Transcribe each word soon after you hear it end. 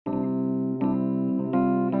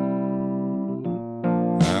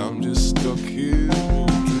stuck here in a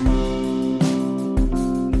dream.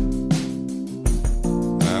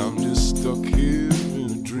 I'm just stuck here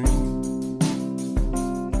in a dream.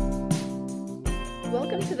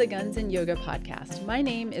 Welcome to the Guns and Yoga podcast. My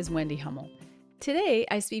name is Wendy Hummel. Today,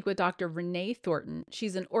 I speak with Dr. Renee Thornton.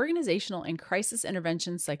 She's an organizational and crisis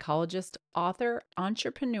intervention psychologist, author,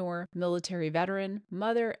 entrepreneur, military veteran,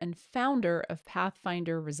 mother, and founder of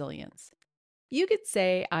Pathfinder Resilience. You could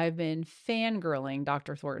say I've been fangirling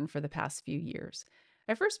Dr. Thornton for the past few years.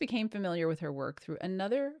 I first became familiar with her work through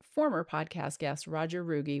another former podcast guest, Roger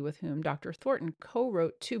Ruge, with whom Dr. Thornton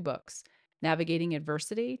co-wrote 2 books, Navigating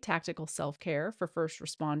Adversity, Tactical Self-Care for First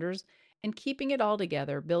Responders, and Keeping It All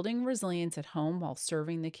Together, Building Resilience at Home While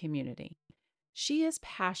Serving the Community. She is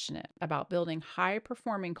passionate about building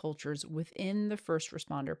high-performing cultures within the first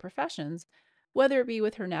responder professions, whether it be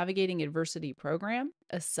with her Navigating Adversity program,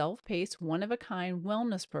 a self-paced, one-of-a-kind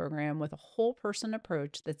wellness program with a whole-person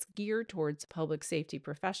approach that's geared towards public safety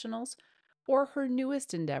professionals, or her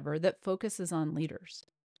newest endeavor that focuses on leaders.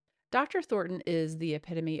 Dr. Thornton is the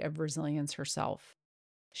epitome of resilience herself.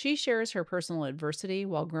 She shares her personal adversity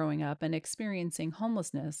while growing up and experiencing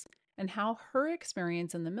homelessness and how her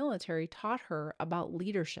experience in the military taught her about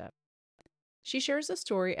leadership. She shares a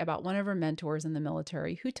story about one of her mentors in the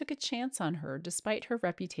military who took a chance on her despite her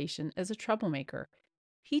reputation as a troublemaker.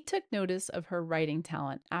 He took notice of her writing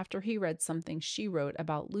talent after he read something she wrote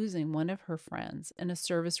about losing one of her friends in a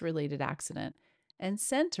service-related accident and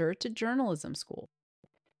sent her to journalism school.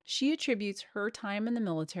 She attributes her time in the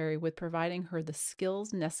military with providing her the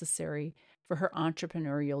skills necessary for her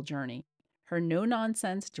entrepreneurial journey. Her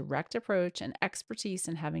no-nonsense, direct approach and expertise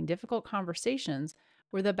in having difficult conversations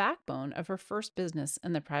were the backbone of her first business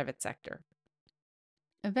in the private sector.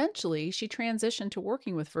 Eventually, she transitioned to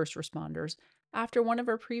working with first responders after one of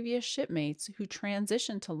her previous shipmates who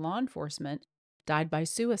transitioned to law enforcement died by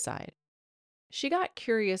suicide. She got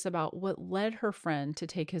curious about what led her friend to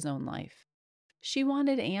take his own life. She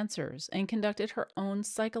wanted answers and conducted her own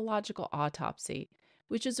psychological autopsy,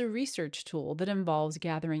 which is a research tool that involves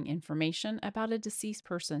gathering information about a deceased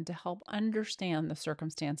person to help understand the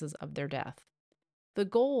circumstances of their death. The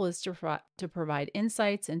goal is to provide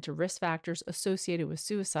insights into risk factors associated with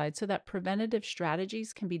suicide so that preventative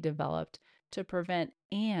strategies can be developed to prevent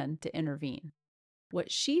and to intervene. What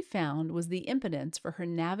she found was the impotence for her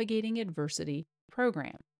Navigating Adversity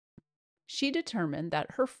program. She determined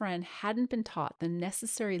that her friend hadn't been taught the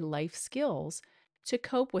necessary life skills to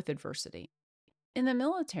cope with adversity. In the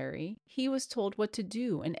military, he was told what to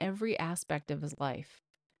do in every aspect of his life.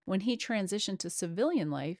 When he transitioned to civilian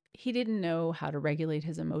life, he didn't know how to regulate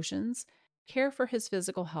his emotions, care for his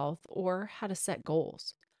physical health, or how to set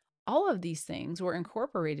goals. All of these things were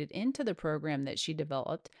incorporated into the program that she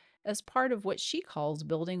developed as part of what she calls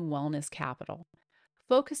building wellness capital,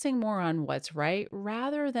 focusing more on what's right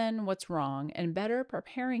rather than what's wrong and better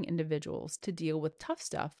preparing individuals to deal with tough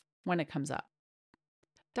stuff when it comes up.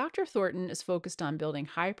 Dr. Thornton is focused on building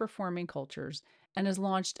high-performing cultures and has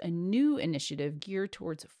launched a new initiative geared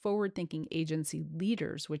towards forward-thinking agency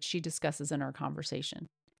leaders, which she discusses in our conversation.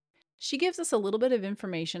 She gives us a little bit of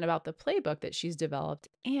information about the playbook that she's developed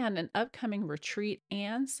and an upcoming retreat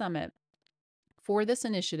and summit for this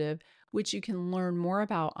initiative, which you can learn more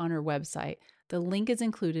about on her website. The link is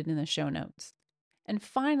included in the show notes. And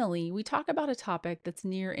finally, we talk about a topic that's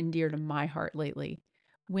near and dear to my heart lately,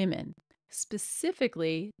 women,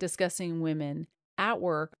 specifically discussing women at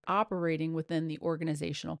work operating within the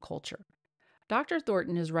organizational culture. Dr.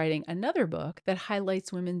 Thornton is writing another book that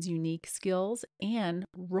highlights women's unique skills and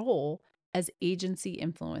role as agency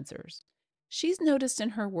influencers. She's noticed in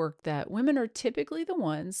her work that women are typically the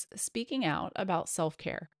ones speaking out about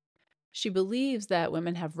self-care. She believes that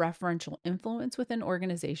women have referential influence within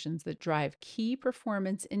organizations that drive key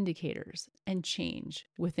performance indicators and change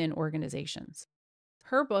within organizations.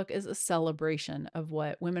 Her book is a celebration of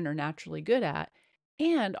what women are naturally good at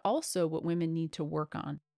and also what women need to work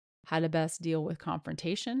on, how to best deal with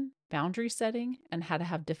confrontation, boundary setting, and how to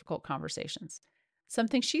have difficult conversations.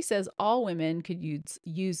 Something she says all women could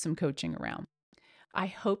use some coaching around. I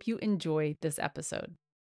hope you enjoy this episode.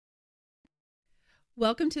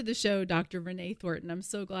 Welcome to the show, Dr. Renee Thornton. I'm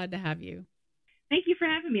so glad to have you. Thank you for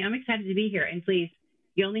having me. I'm excited to be here. And please,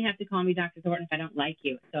 you only have to call me Dr. Thornton if I don't like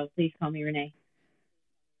you. So please call me Renee.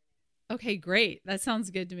 Okay, great. That sounds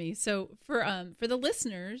good to me. So for the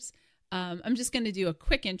listeners, I'm just going to do a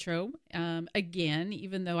quick intro again,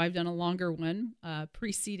 even though I've done a longer one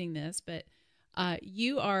preceding this. But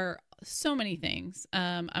you are so many things,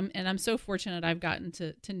 I'm so fortunate I've gotten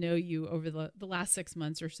to know you over the last 6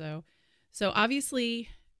 months or so. So obviously,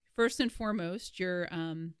 first and foremost, you're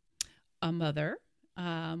a mother.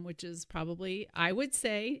 which is probably, I would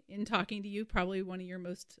say, in talking to you, probably one of your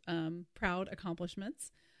most proud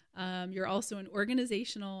accomplishments. You're also an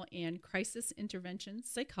organizational and crisis intervention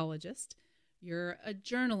psychologist. You're a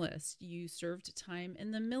journalist. You served time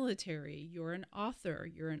in the military. You're an author.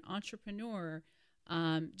 You're an entrepreneur.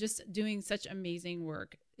 Just doing such amazing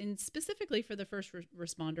work, and specifically for the first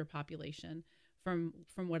responder population. From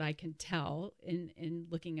what I can tell in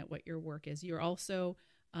looking at what your work is, you're also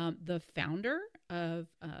the founder of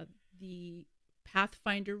the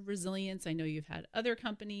Pathfinder Resilience. I know you've had other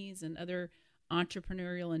companies and other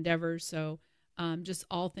entrepreneurial endeavors. So just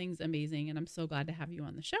all things amazing. And I'm so glad to have you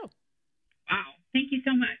on the show. Wow. Thank you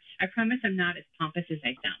so much. I promise I'm not as pompous as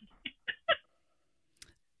I sound.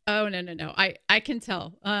 Oh, no. I can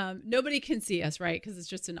tell. Nobody can see us, right? Because it's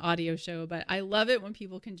just an audio show. But I love it when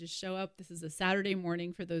people can just show up. This is a Saturday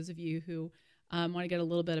morning for those of you who want to get a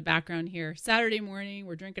little bit of background here. Saturday morning,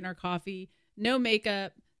 we're drinking our coffee, no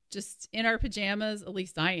makeup, just in our pajamas. At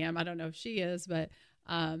least I am. I don't know if she is, but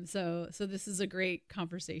so this is a great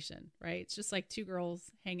conversation, right? It's just like two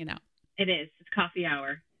girls hanging out. It is. It's coffee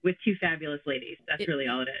hour with two fabulous ladies. That's really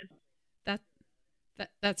all it is.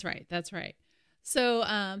 That's right. That's right. So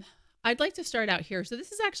I'd like to start out here. So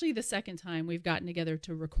this is actually the second time we've gotten together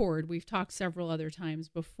to record. We've talked several other times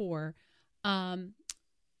before.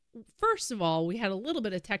 First of all, we had a little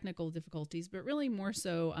bit of technical difficulties, but really more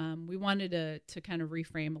so we wanted to kind of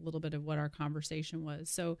reframe a little bit of what our conversation was.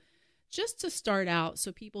 So just to start out,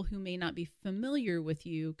 so people who may not be familiar with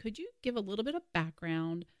you, could you give a little bit of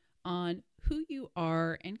background on who you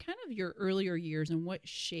are and kind of your earlier years and what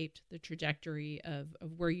shaped the trajectory of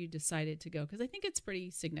where you decided to go? Because I think it's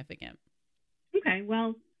pretty significant. Okay.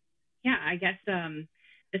 Well, yeah, I guess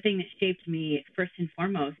the thing that shaped me first and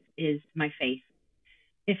foremost is my faith.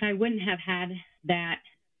 If I wouldn't have had that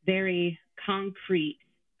very concrete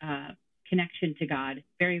connection to God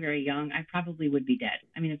very, very young, I probably would be dead.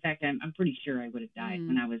 I mean, in fact, I'm pretty sure I would have died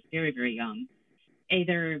when I was very, very young,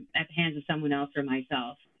 either at the hands of someone else or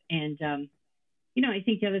myself. And, I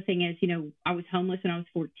think the other thing is, I was homeless when I was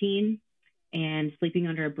 14 and sleeping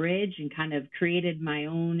under a bridge and kind of created my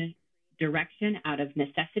own direction out of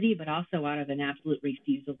necessity, but also out of an absolute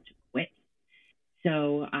refusal to quit.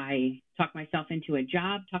 So I talked myself into a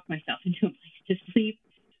job, talked myself into a place to sleep.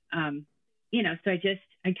 So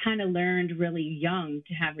I kind of learned really young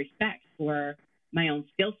to have respect for my own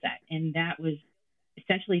skill set. And that was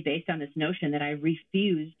essentially based on this notion that I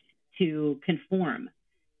refused to conform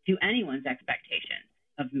to anyone's expectations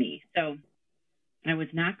of me. So I was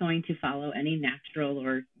not going to follow any natural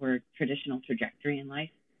or traditional trajectory in life.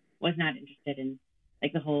 Was not interested in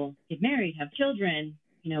like the whole get married, have children,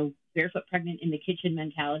 barefoot pregnant in the kitchen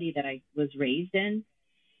mentality that I was raised in.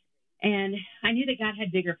 And I knew that God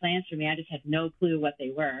had bigger plans for me. I just had no clue what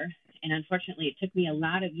they were. And unfortunately, it took me a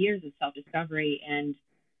lot of years of self-discovery and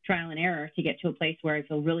trial and error to get to a place where I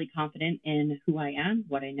feel really confident in who I am,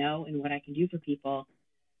 what I know, and what I can do for people.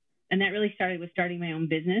 And that really started with starting my own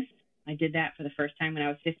business. I did that for the first time when I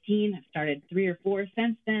was 15. I've started 3 or 4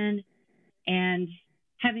 since then. And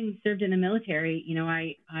having served in the military,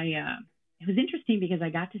 it was interesting because I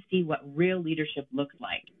got to see what real leadership looks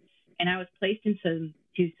like. And I was placed into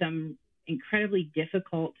some incredibly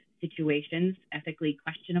difficult situations, ethically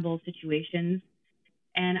questionable situations.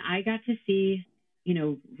 And I got to see,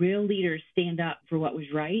 real leaders stand up for what was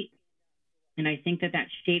right. And I think that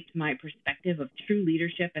shaped my perspective of true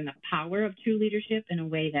leadership and the power of true leadership in a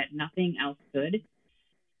way that nothing else could.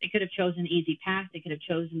 They could have chosen an easy path. They could have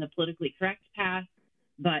chosen the politically correct path,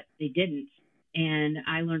 but they didn't. And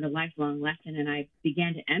I learned a lifelong lesson, and I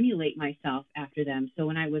began to emulate myself after them. So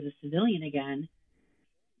when I was a civilian again,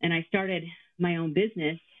 and I started my own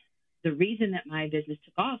business, the reason that my business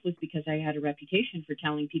took off was because I had a reputation for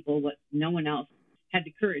telling people what no one else had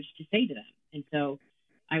the courage to say to them. And so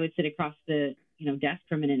I would sit across the desk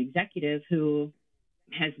from an executive who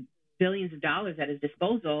has billions of dollars at his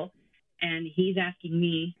disposal, and he's asking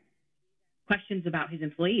me questions about his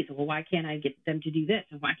employees. Well, why can't I get them to do this?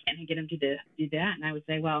 And why can't I get them to do that? And I would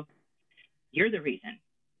say, well, you're the reason.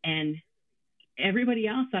 And everybody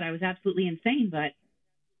else thought I was absolutely insane, but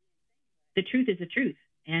the truth is the truth.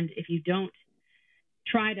 And if you don't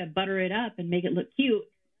try to butter it up and make it look cute,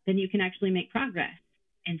 then you can actually make progress.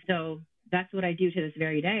 And so that's what I do to this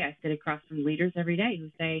very day. I sit across from leaders every day who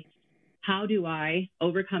say, how do I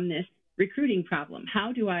overcome this recruiting problem?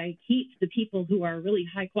 How do I keep the people who are really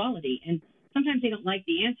high quality? And sometimes they don't like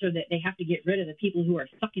the answer that they have to get rid of the people who are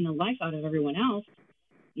sucking the life out of everyone else.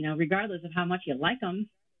 Regardless of how much you like them,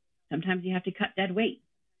 sometimes you have to cut dead weight.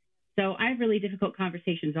 So I have really difficult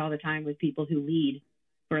conversations all the time with people who lead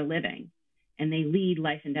for a living, and they lead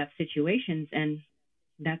life and death situations. And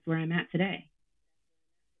that's where I'm at today.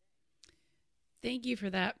 Thank you for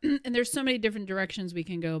that. And there's so many different directions we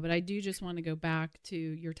can go, but I do just want to go back to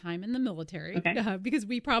your time in the military, Okay. because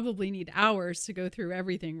we probably need hours to go through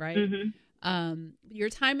everything, right? Mm-hmm. Your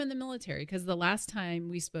time in the military, because the last time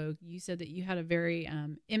we spoke, you said that you had a very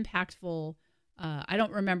impactful, I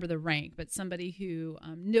don't remember the rank, but somebody who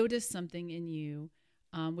noticed something in you,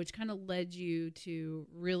 which kind of led you to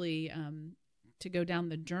really to go down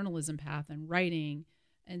the journalism path and writing.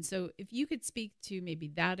 And so if you could speak to maybe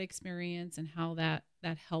that experience and how that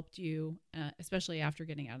helped you, especially after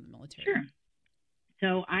getting out of the military. Sure.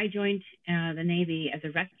 So I joined the Navy as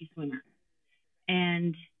a rescue swimmer,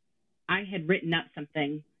 and I had written up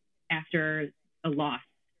something after a loss.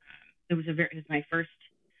 It was my first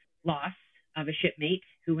loss of a shipmate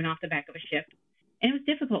who went off the back of a ship. And it was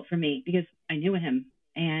difficult for me because I knew him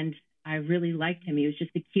and I really liked him. He was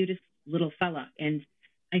just the cutest little fella. And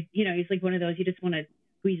he's like one of those, you just want to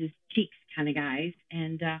squeeze his cheeks kind of guys,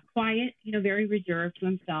 and quiet, very reserved to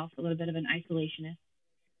himself, a little bit of an isolationist.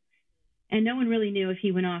 And no one really knew if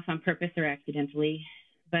he went off on purpose or accidentally,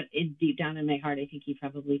 but deep down in my heart, I think he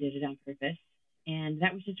probably did it on purpose. And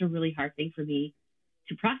that was just a really hard thing for me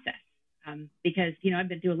to process, because, I've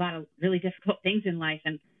been through a lot of really difficult things in life,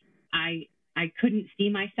 and I couldn't see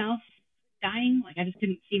myself dying. Like, I just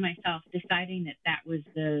couldn't see myself deciding that was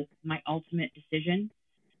my ultimate decision.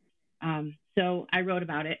 So I wrote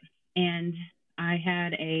about it, and I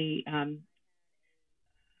had a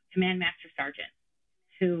command master sergeant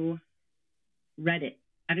who read it.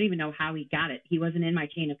 I don't even know how he got it. He wasn't in my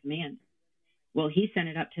chain of command. Well, he sent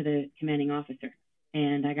it up to the commanding officer,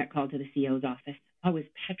 and I got called to the CO's office. I was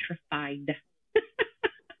petrified.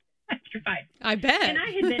 Petrified. I bet. And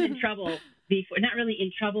I had been in trouble before, not really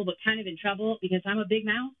in trouble, but kind of in trouble, because I'm a big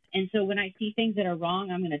mouth. And so when I see things that are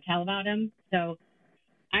wrong, I'm going to tell about them. So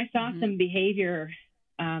I saw some behavior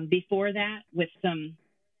before that with some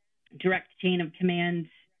direct chain of command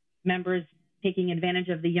members taking advantage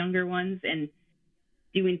of the younger ones and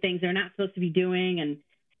doing things they're not supposed to be doing. And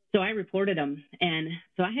so I reported them. And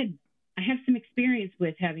so I have some experience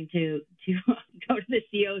with having to go to the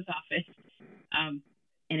CO's office, and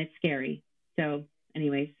it's scary. So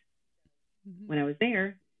anyways, when I was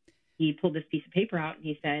there, he pulled this piece of paper out and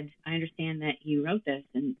he said, I understand that you wrote this.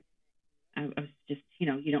 And I was just,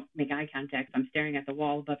 you don't make eye contact. I'm staring at the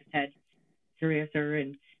wall above his head. Sir, sir.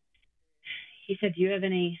 And he said, do you have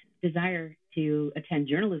any desire to attend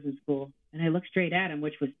journalism school? And I looked straight at him,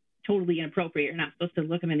 which was totally inappropriate. You're not supposed to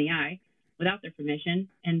look him in the eye without their permission,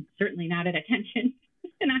 and certainly not at attention.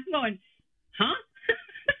 And I'm going, huh?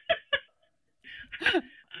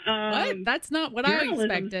 What? That's not what I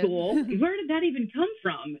expected. School? Where did that even come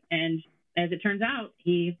from? And as it turns out,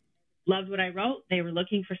 he loved what I wrote. They were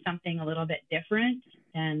looking for something a little bit different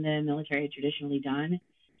than the military had traditionally done.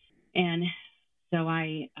 And so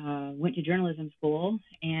I went to journalism school,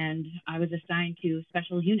 and I was assigned to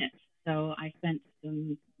special units. So I spent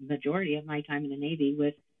the majority of my time in the Navy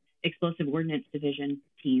with explosive ordnance division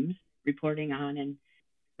teams, reporting on and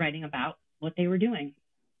writing about what they were doing.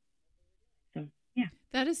 So, yeah.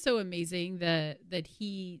 That is so amazing that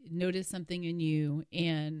he noticed something in you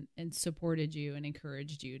and supported you and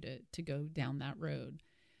encouraged you to go down that road.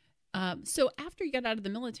 So after you got out of the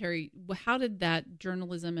military, how did that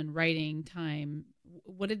journalism and writing time,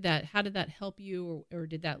 how did that help you, or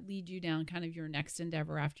did that lead you down kind of your next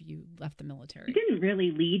endeavor after you left the military? It didn't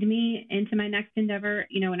really lead me into my next endeavor.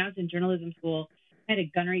 When I was in journalism school, I had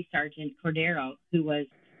a gunnery sergeant, Cordero, who was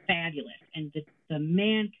fabulous. And the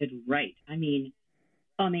man could write. I mean,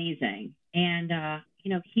 amazing. And,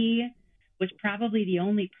 he was probably the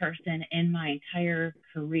only person in my entire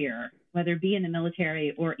career, whether it be in the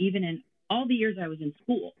military or even in all the years I was in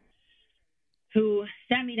school, who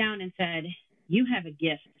sat me down and said, you have a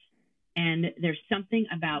gift, and there's something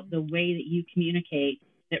about the way that you communicate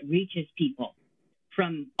that reaches people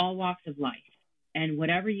from all walks of life. And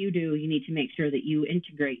whatever you do, you need to make sure that you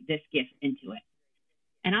integrate this gift into it.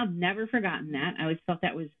 And I've never forgotten that. I always felt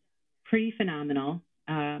that was pretty phenomenal.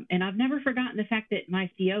 And I've never forgotten the fact that my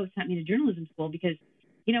CO sent me to journalism school, because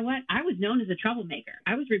you know what? I was known as a troublemaker.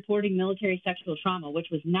 I was reporting military sexual trauma, which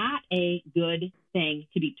was not a good thing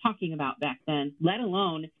to be talking about back then, let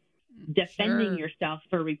alone defending yourself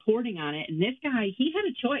for reporting on it. And this guy, he had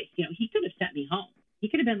a choice. He could have sent me home. He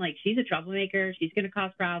could have been like, she's a troublemaker. She's going to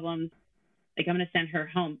cause problems. Like, I'm going to send her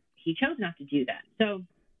home. He chose not to do that. So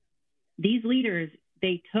these leaders,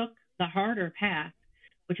 they took the harder path,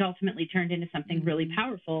 which ultimately turned into something really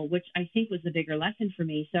powerful, which I think was the bigger lesson for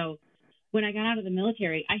me. So when I got out of the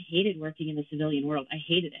military, I hated working in the civilian world. I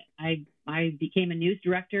hated it. I became a news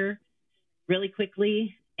director really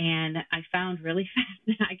quickly, And I found really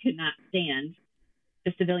fast that I could not stand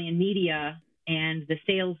the civilian media and the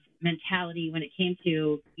sales mentality when it came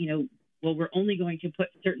to, well, we're only going to put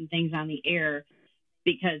certain things on the air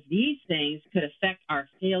because these things could affect our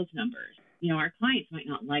sales numbers. Our clients might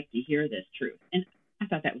not like to hear this truth. And I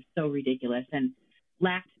thought that was so ridiculous and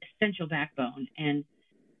lacked essential backbone. And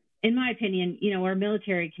in my opinion, our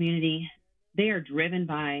military community, they are driven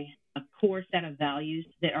by a core set of values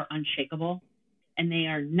that are unshakable, and they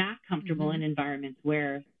are not comfortable in environments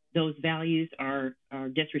where those values are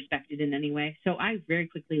disrespected in any way. So I very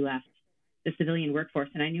quickly left the civilian workforce,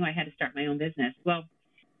 and I knew I had to start my own business. Well,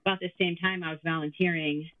 about the same time, I was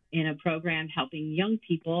volunteering in a program helping young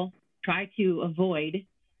people try to avoid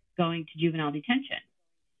going to juvenile detention.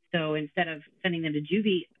 So instead of sending them to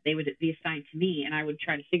juvie, they would be assigned to me, and I would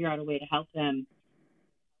try to figure out a way to help them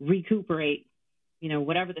recuperate,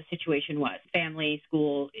 whatever the situation was, family,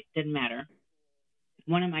 school, it didn't matter.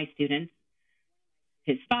 One of my students,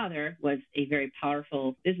 his father was a very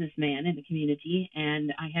powerful businessman in the community,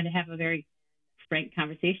 and I had to have a very frank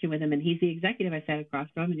conversation with him, and he's the executive I sat across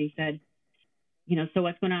from, and he said, so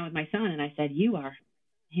what's going on with my son? And I said, you are.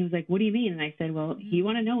 He was like, what do you mean? And I said, well, you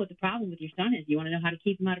want to know what the problem with your son is? You want to know how to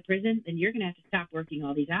keep him out of prison? Then you're going to have to stop working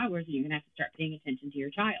all these hours, and you're going to have to start paying attention to your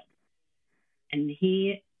child. And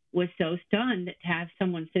he was so stunned to have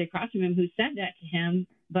someone sit across from him who said that to him.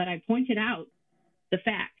 But I pointed out the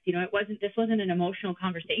fact, this wasn't an emotional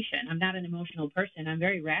conversation. I'm not an emotional person. I'm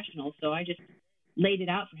very rational. So I just laid it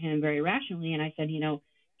out for him very rationally. And I said,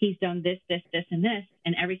 he's done this, this, this, and this.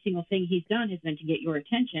 And every single thing he's done has been to get your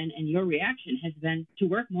attention, and your reaction has been to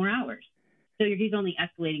work more hours. So he's only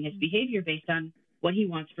escalating his behavior based on what he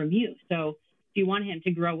wants from you. So if you want him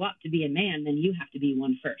to grow up to be a man, then you have to be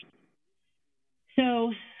one first.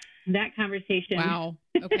 So that conversation. Wow.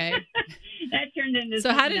 Okay. That turned into.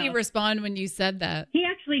 So how did he respond when you said that? He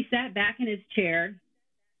actually sat back in his chair,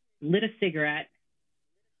 lit a cigarette,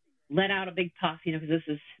 let out a big puff, because this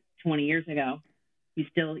is 20 years ago. You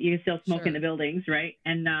can still smoke in the buildings, right?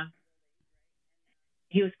 And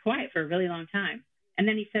he was quiet for a really long time. And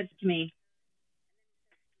then he said to me,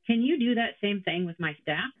 can you do that same thing with my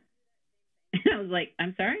staff? And I was like,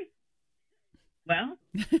 I'm sorry? Well,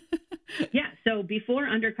 yeah. So before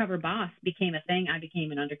Undercover Boss became a thing, I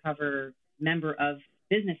became an undercover member of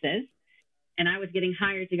businesses. And I was getting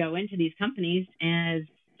hired to go into these companies as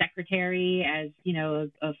secretary, as,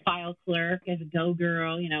 a file clerk, as a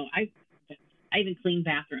go-girl. I even cleaned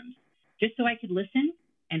bathrooms just so I could listen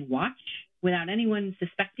and watch without anyone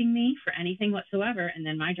suspecting me for anything whatsoever. And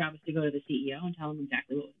then my job was to go to the CEO and tell him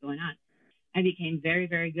exactly what was going on. I became very,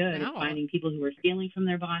 very good at finding people who were stealing from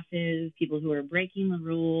their bosses, people who were breaking the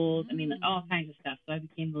rules. I mean, all kinds of stuff. So I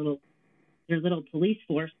became their little police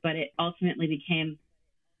force, but it ultimately became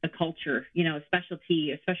a culture, a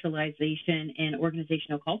specialty, a specialization in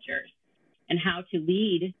organizational cultures and how to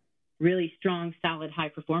lead really strong, solid,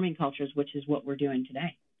 high-performing cultures, which is what we're doing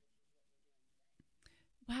today.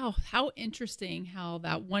 Wow, how interesting how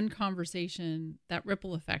that one conversation, that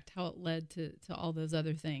ripple effect, how it led to all those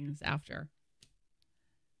other things after.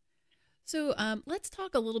 So let's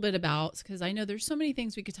talk a little bit about, because I know there's so many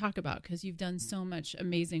things we could talk about because you've done so much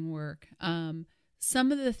amazing work.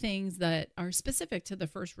 Some of the things that are specific to the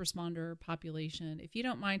first responder population, if you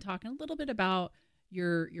don't mind talking a little bit about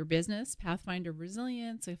your business, Pathfinder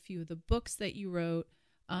Resilience, a few of the books that you wrote,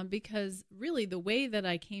 because really the way that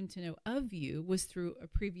I came to know of you was through a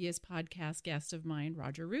previous podcast guest of mine,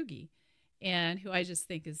 Roger Ruge, and who I just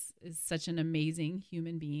think is such an amazing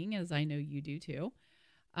human being, as I know you do too.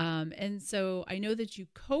 And so I know that you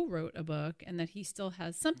co-wrote a book and that he still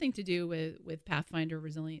has something to do with Pathfinder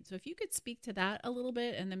Resilience. So if you could speak to that a little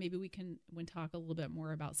bit, and then maybe we can talk a little bit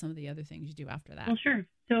more about some of the other things you do after that. Well, sure.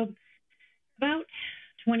 So about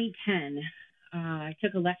 2010, I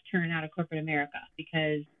took a left turn out of corporate America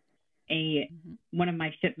because one of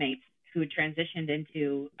my shipmates who had transitioned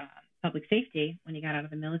into public safety when he got out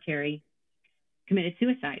of the military committed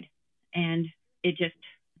suicide. And it just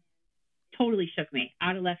totally shook me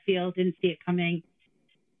out of left field, didn't see it coming.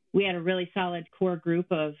 We had a really solid core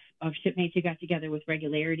group of shipmates who got together with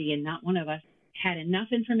regularity, and not one of us had enough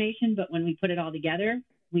information, but when we put it all together,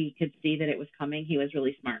 we could see that it was coming. He was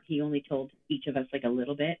really smart. He only told each of us like a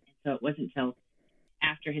little bit. So it wasn't until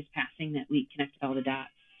after his passing that we connected all the dots.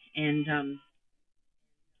 And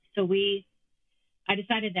I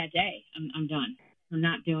decided that day, I'm done. I'm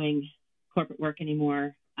not doing corporate work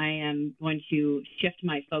anymore. I am going to shift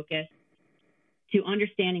my focus to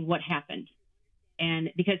understanding what happened. And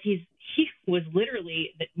because he was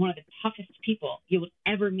literally one of the toughest people you would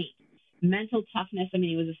ever meet. Mental toughness. I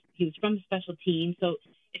mean, he was from a special team, so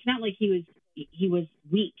it's not like he was he was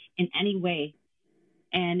weak in any way.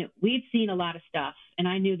 And we had seen a lot of stuff, and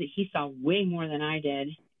I knew that he saw way more than I did.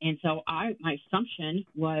 And so my assumption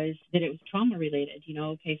was that it was trauma related,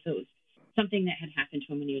 okay, so it was something that had happened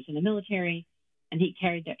to him when he was in the military, and he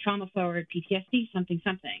carried that trauma forward, PTSD, something.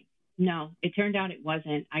 No, it turned out it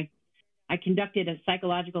wasn't. I conducted a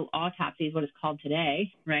psychological autopsy, is what it's called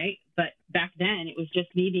today, right? But back then, it was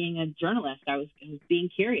just me being a journalist. I was being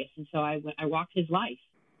curious, and so I walked his life.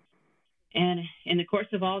 And in the course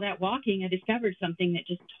of all that walking, I discovered something that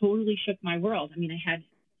just totally shook my world. I mean, I had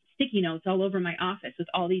sticky notes all over my office with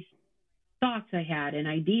all these thoughts I had and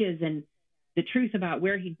ideas and the truth about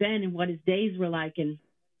where he'd been and what his days were like. And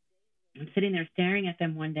I'm sitting there staring at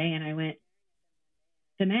them one day, and I went,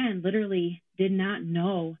 the man literally did not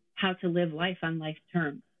know how to live life on life's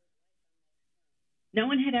terms. No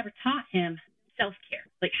one had ever taught him self-care,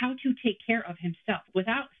 like how to take care of himself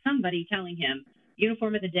without somebody telling him,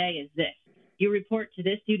 uniform of the day is this. You report to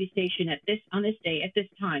this duty station on this day, at this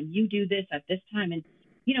time. You do this at this time. And,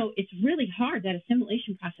 it's really hard. That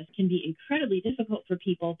assimilation process can be incredibly difficult for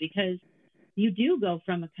people because you do go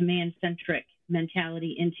from a command-centric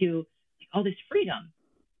mentality into all this freedom.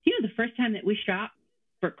 The first time that we shopped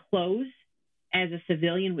for clothes as a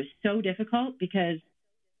civilian was so difficult because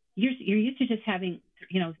you're used to just having,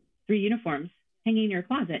 3 uniforms hanging in your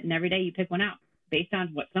closet, and every day you pick one out based on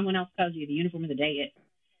what someone else tells you the uniform of the day is.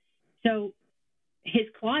 So his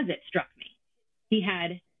closet struck me. He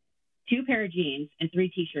had 2 pair of jeans and 3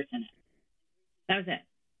 T-shirts in it. That was it.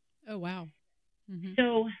 Oh, wow. Mm-hmm.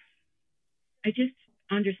 So I just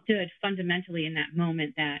understood fundamentally in that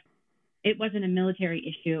moment that it wasn't a military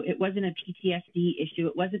issue. It wasn't a PTSD issue.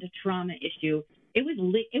 It wasn't a trauma issue. It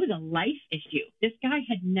was a life issue. This guy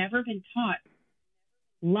had never been taught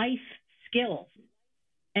life skills.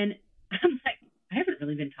 And I'm like, I haven't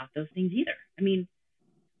really been taught those things either. I mean,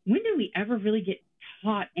 when do we ever really get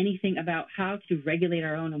taught anything about how to regulate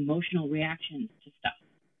our own emotional reactions to stuff?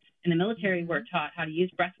 In the military, we're taught how to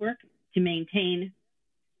use breath work to maintain,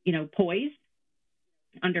 poise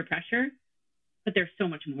under pressure. But there's so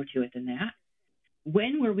much more to it than that.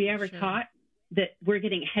 When were we ever taught that we're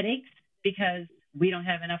getting headaches because we don't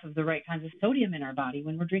have enough of the right kinds of sodium in our body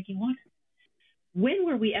when we're drinking water? When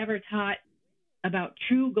were we ever taught about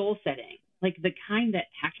true goal setting, like the kind that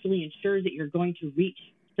actually ensures that you're going to reach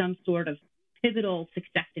some sort of pivotal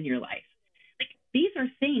success in your life? Like, these are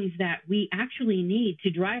things that we actually need to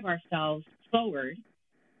drive ourselves forward.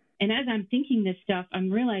 And as I'm thinking this stuff,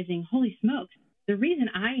 I'm realizing, holy smokes, the reason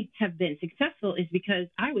I have been successful is because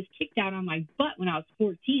I was kicked out on my butt when I was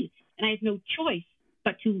 14, and I had no choice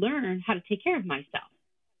but to learn how to take care of myself.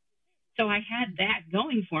 So I had that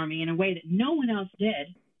going for me in a way that no one else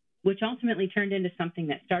did, which ultimately turned into something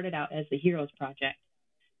that started out as the Heroes Project,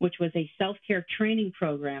 which was a self-care training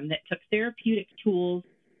program that took therapeutic tools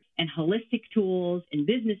and holistic tools and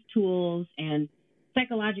business tools and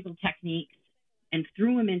psychological techniques and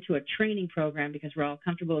threw them into a training program because we're all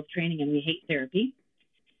comfortable with training and we hate therapy.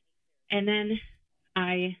 And then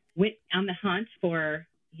I went on the hunt for,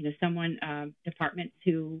 departments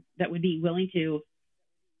that would be willing to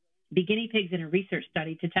be guinea pigs in a research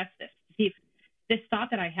study to test this, to see if this thought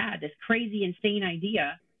that I had, this crazy, insane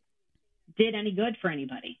idea, did any good for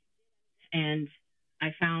anybody. And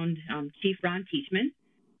I found Chief Ron Teachman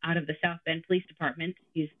out of the South Bend Police Department.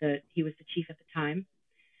 He was the chief at the time.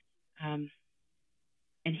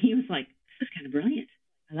 And he was like, this is kind of brilliant.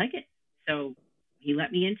 I like it. So he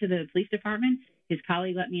let me into the police department. His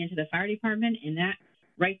colleague let me into the fire department. And that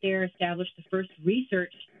right there established the first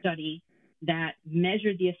research study that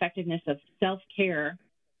measured the effectiveness of self-care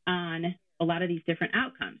on a lot of these different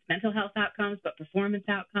outcomes, mental health outcomes, but performance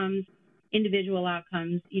outcomes, individual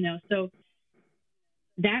outcomes, So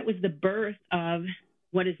that was the birth of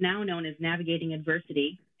what is now known as navigating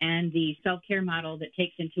adversity, and the self-care model that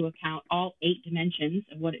takes into account all 8 dimensions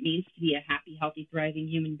of what it means to be a happy, healthy, thriving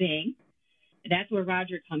human being. That's where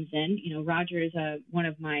Roger comes in. Roger is one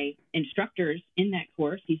of my instructors in that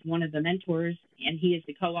course. He's one of the mentors, and he is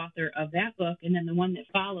the co-author of that book. And then the one that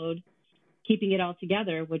followed, Keeping It All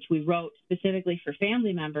Together, which we wrote specifically for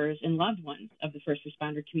family members and loved ones of the first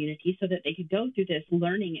responder community so that they could go through this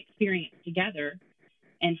learning experience together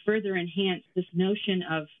and further enhance this notion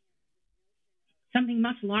of something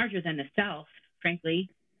much larger than the self, frankly.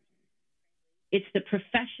 It's the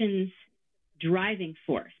profession's driving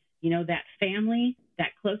force, that family, that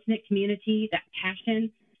close-knit community, that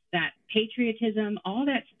passion, that patriotism, all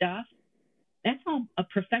that stuff. That's all a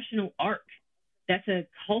professional arc. That's a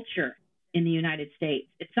culture in the United States.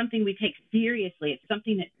 It's something we take seriously. It's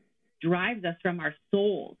something that drives us from our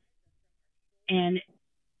souls. And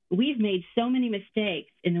we've made so many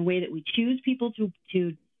mistakes in the way that we choose people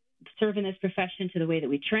to serve in this profession, to the way that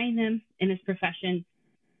we train them in this profession.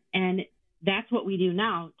 And that's what we do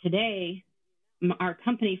now. Today, our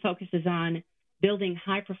company focuses on building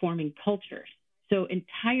high-performing cultures. So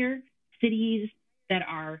entire cities that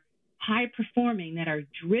are high-performing, that are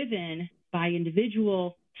driven by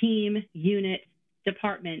individual, team, unit,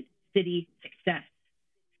 department, city success.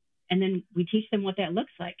 And then we teach them what that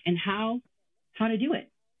looks like and how to do it.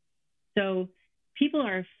 So people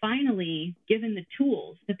are finally given the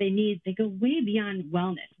tools that they need. They go way beyond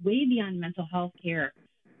wellness, way beyond mental health care.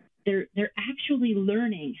 They're actually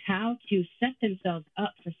learning how to set themselves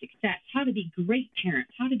up for success, how to be great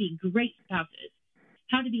parents, how to be great spouses,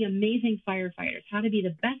 how to be amazing firefighters, how to be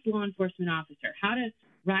the best law enforcement officer, how to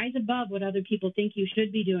rise above what other people think you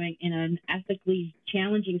should be doing in an ethically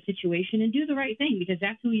challenging situation and do the right thing, because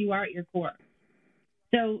that's who you are at your core.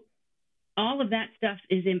 So all of that stuff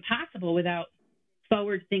is impossible without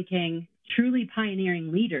forward-thinking, truly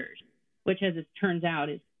pioneering leaders, which, as it turns out,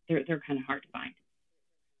 is they're kind of hard to find.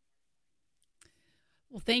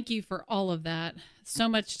 Well, thank you for all of that. So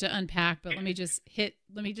much to unpack, but let me just hit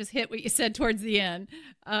what you said towards the end.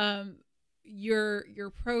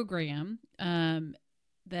 Your program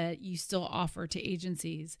that you still offer to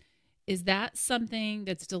agencies, is that something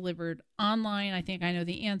that's delivered online? I think I know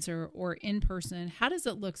the answer, or in person. How does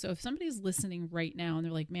it look? So if somebody's listening right now and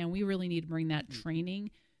they're like, man, we really need to bring that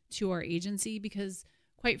training to our agency, because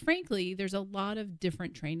quite frankly, there's a lot of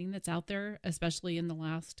different training that's out there, especially in the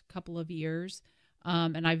last couple of years.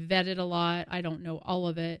 And I've vetted a lot. I don't know all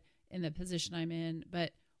of it in the position I'm in,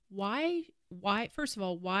 but why, first of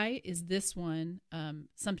all, why is this one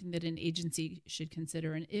something that an agency should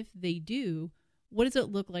consider? And if they do, what does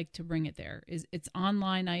it look like to bring it there? It's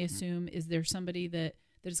online, I assume. Is there somebody that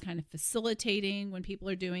is kind of facilitating when people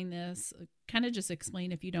are doing this? Kind of just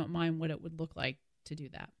explain, if you don't mind, what it would look like to do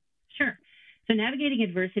that. Sure. So Navigating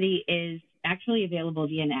Adversity is actually available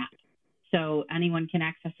via an app. So anyone can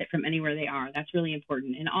access it from anywhere they are. That's really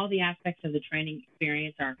important. And all the aspects of the training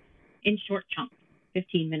experience are in short chunks,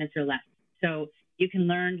 15 minutes or less. So you can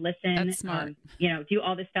learn, listen, that's smart. Do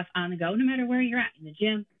all this stuff on the go, no matter where you're at, in the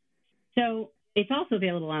gym. So it's also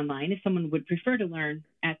available online. If someone would prefer to learn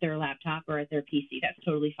at their laptop or at their PC, that's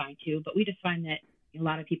totally fine too. But we just find that a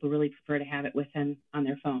lot of people really prefer to have it with them on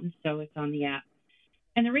their phones. So it's on the app.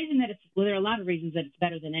 And the reason that there are a lot of reasons that it's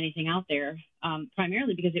better than anything out there,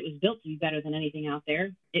 primarily because it was built to be better than anything out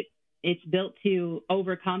there. It's built to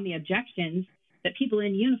overcome the objections that people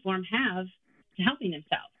in uniform have to helping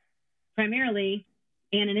themselves, primarily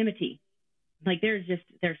anonymity. Like there's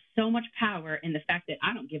so much power in the fact that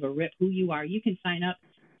I don't give a rip who you are. You can sign up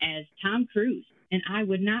as Tom Cruise, and I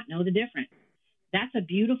would not know the difference. That's a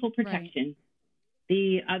beautiful protection. Right.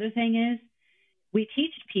 The other thing is we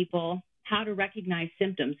teach people how to recognize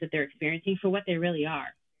symptoms that they're experiencing for what they really are.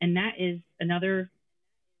 And that is another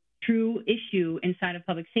true issue inside of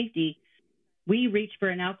public safety. We reach for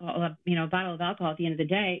a bottle of alcohol at the end of the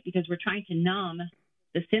day because we're trying to numb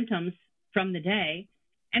the symptoms from the day.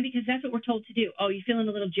 And because that's what we're told to do. Oh, you feeling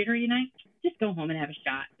a little jittery tonight? Just go home and have a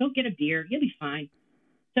shot. Go get a beer. You'll be fine.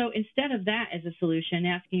 So instead of that as a solution,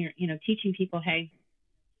 teaching people, hey,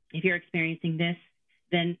 if you're experiencing this,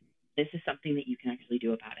 then this is something that you can actually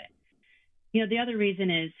do about it. The other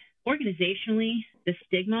reason is organizationally, the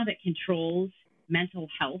stigma that controls mental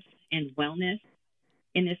health and wellness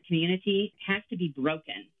in this community has to be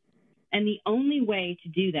broken. And the only way to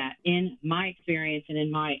do that, in my experience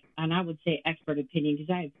and I would say expert opinion,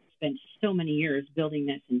 because I've spent so many years building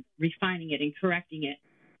this and refining it and correcting it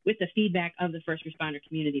with the feedback of the first responder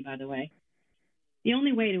community, by the way. The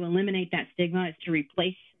only way to eliminate that stigma is to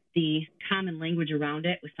replace the common language around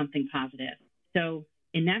it with something positive. So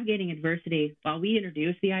in Navigating Adversity, while we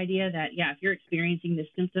introduce the idea that, if you're experiencing this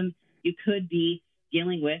symptom, you could be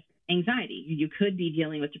dealing with anxiety. You could be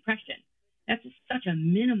dealing with depression. That's such a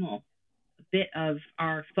minimal bit of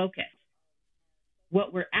our focus.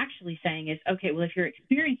 What we're actually saying is, okay, well, if you're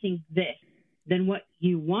experiencing this, then what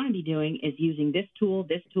you want to be doing is using this tool,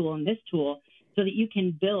 and this tool so that you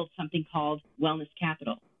can build something called wellness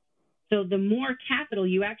capital. So the more capital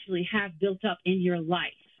you actually have built up in your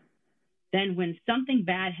life, then when something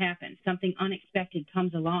bad happens, something unexpected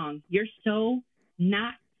comes along, you're so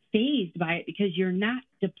not fazed by it because you're not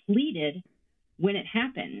depleted when it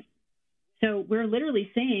happens. So we're literally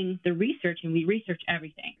saying the research, and we research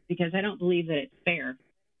everything because I don't believe that it's fair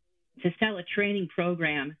to sell a training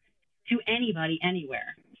program to anybody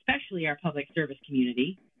anywhere, especially our public service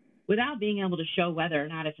community, without being able to show whether or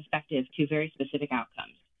not it's effective to very specific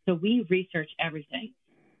outcomes. So we research everything.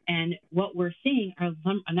 And what we're seeing are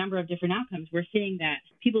a number of different outcomes. We're seeing that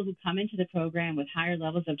people who come into the program with higher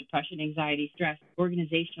levels of depression, anxiety, stress,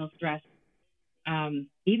 organizational stress,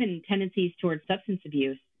 even tendencies towards substance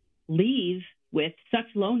abuse, leave with such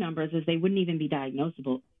low numbers as they wouldn't even be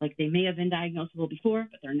diagnosable. Like they may have been diagnosable before,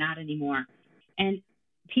 but they're not anymore. And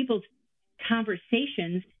people's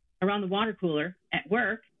conversations around the water cooler at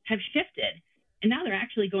work have shifted. And now they're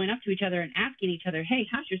actually going up to each other and asking each other, hey,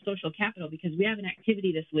 how's your social capital? Because we have an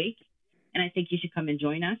activity this week, and I think you should come and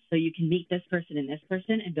join us so you can meet this person and this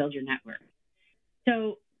person and build your network.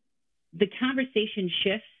 So the conversation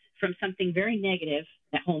shifts from something very negative,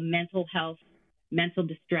 that whole mental health, mental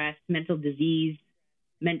distress, mental disease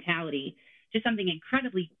mentality, to something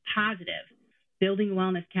incredibly positive, building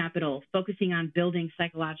wellness capital, focusing on building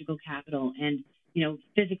psychological capital and,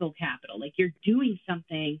 physical capital. Like you're doing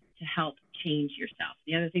something to help change yourself.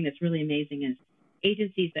 The other thing that's really amazing is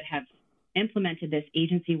agencies that have implemented this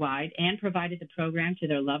agency-wide and provided the program to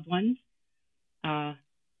their loved ones,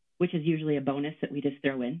 which is usually a bonus that we just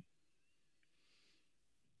throw in.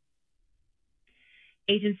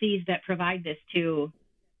 Agencies that provide this to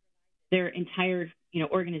their entire,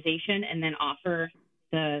 organization and then offer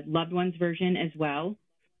the loved ones version as well.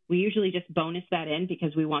 We usually just bonus that in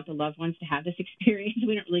because we want the loved ones to have this experience.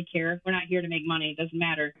 We don't really care. We're not here to make money. It doesn't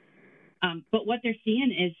matter. But what they're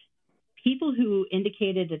seeing is people who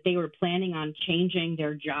indicated that they were planning on changing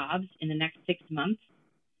their jobs in the next 6 months,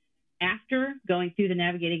 after going through the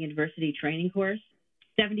Navigating Adversity training course,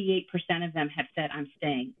 78% of them have said, I'm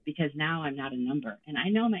staying because now I'm not a number. And I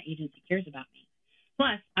know my agency cares about me.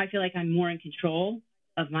 Plus, I feel like I'm more in control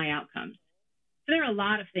of my outcomes. So there are a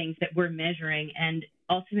lot of things that we're measuring, and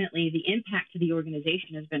ultimately the impact to the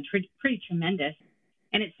organization has been pretty tremendous.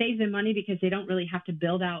 And it saves them money because they don't really have to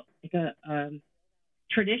build out like a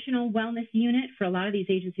traditional wellness unit. For a lot of these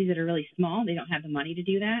agencies that are really small, they don't have the money to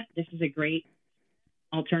do that. This is a great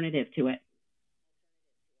alternative to it.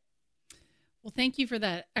 Well, thank you for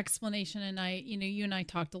that explanation. And you and I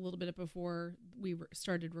talked a little bit before we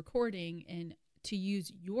started recording, and to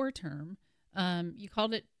use your term, you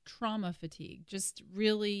called it trauma fatigue, just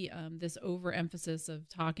really this overemphasis of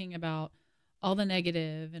talking about all the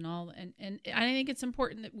negative and I think it's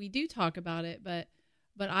important that we do talk about it, but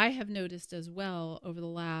I have noticed as well over the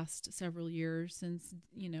last several years since,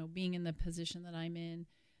 being in the position that I'm in,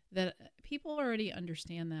 that people already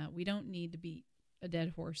understand that we don't need to beat a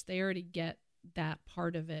dead horse. They already get that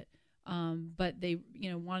part of it. But they,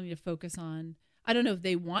 wanting to focus on, I don't know if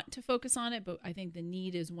they want to focus on it, but I think the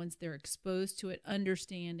need is once they're exposed to it,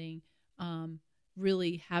 understanding,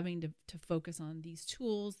 really having to focus on these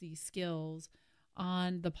tools, these skills,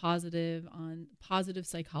 on positive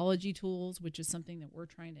psychology tools, which is something that we're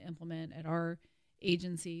trying to implement at our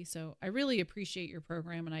agency. So I really appreciate your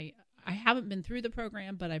program. And I haven't been through the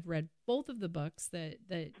program, but I've read both of the books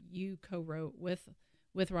that you co-wrote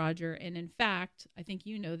with Roger. And in fact, I think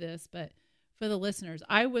you know this, but for the listeners,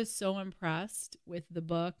 I was so impressed with the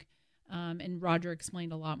book, and Roger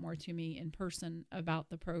explained a lot more to me in person about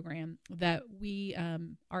the program, that we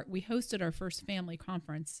hosted our first family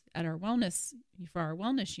conference at our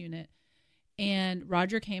wellness unit, and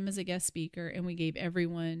Roger came as a guest speaker, and we gave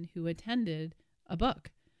everyone who attended a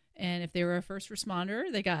book. And if they were a first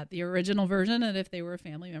responder, they got the original version, and if they were a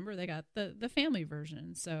family member, they got the family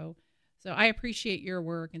version. So I appreciate your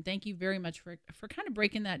work, and thank you very much for kind of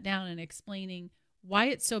breaking that down and explaining why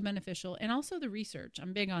it's so beneficial, and also the research.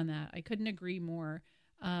 I'm big on that. I couldn't agree more.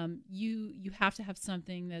 You have to have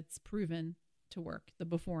something that's proven to work, the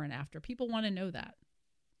before and after. People want to know that.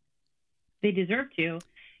 They deserve to.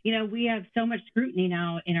 We have so much scrutiny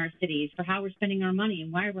now in our cities for how we're spending our money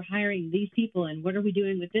and why we're hiring these people and what are we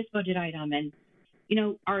doing with this budget item. And,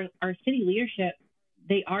 our city leadership,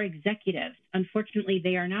 they are executives. Unfortunately,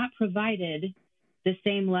 they are not provided the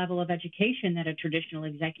same level of education that a traditional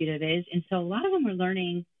executive is. And so a lot of them are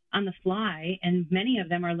learning on the fly, and many of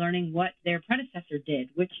them are learning what their predecessor did,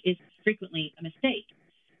 which is frequently a mistake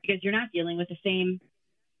because you're not dealing with the same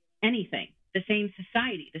anything, the same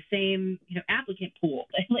society, the same, applicant pool.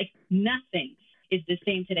 Like nothing is the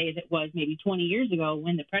same today as it was maybe 20 years ago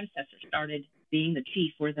when the predecessor started being the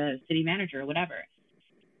chief or the city manager or whatever.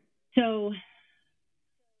 So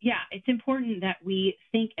yeah, it's important that we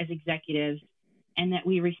think as executives and that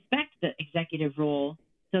we respect the executive role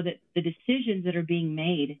so that the decisions that are being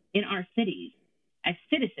made in our cities as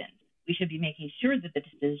citizens, we should be making sure that the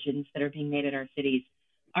decisions that are being made at our cities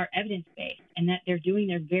are evidence-based and that they're doing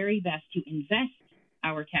their very best to invest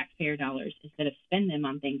our taxpayer dollars instead of spend them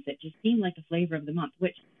on things that just seem like the flavor of the month,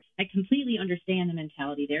 which I completely understand the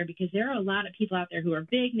mentality there because there are a lot of people out there who are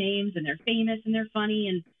big names and they're famous and they're funny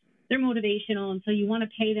and they're motivational. And so you want to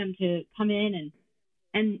pay them to come in and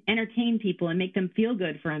and entertain people and make them feel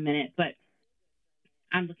good for a minute. But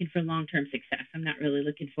I'm looking for long-term success. I'm not really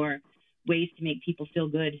looking for ways to make people feel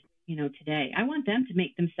good, today. I want them to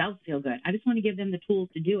make themselves feel good. I just want to give them the tools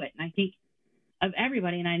to do it. And I think of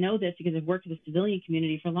everybody, and I know this because I've worked with the civilian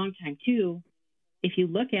community for a long time too, if you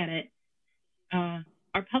look at it,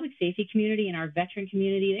 our public safety community and our veteran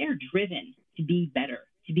community, they are driven to be better,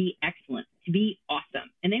 to be excellent, to be awesome.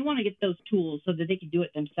 And they want to get those tools so that they can do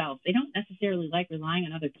it themselves. They don't necessarily like relying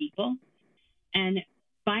on other people. And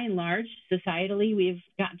by and large, societally, we've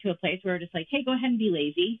gotten to a place where we're just like, hey, go ahead and be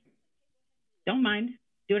lazy. Don't mind.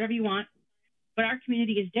 Do whatever you want. But our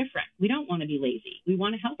community is different. We don't want to be lazy. We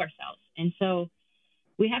want to help ourselves. And so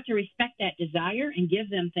we have to respect that desire and give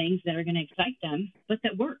them things that are going to excite them, but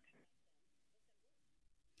that work.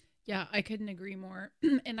 Yeah, I couldn't agree more.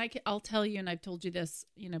 And I'll tell you, and I've told you this,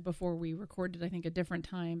 before we recorded, I think a different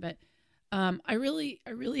time, but I really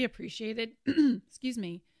appreciated, excuse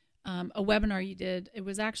me, a webinar you did. It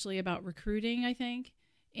was actually about recruiting, I think.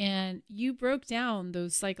 And you broke down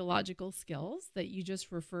those psychological skills that you just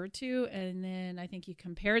referred to. And then I think you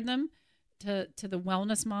compared them to the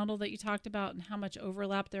wellness model that you talked about and how much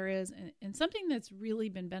overlap there is. And something that's really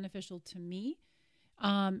been beneficial to me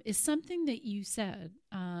is something that you said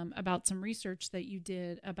about some research that you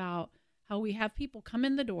did about how we have people come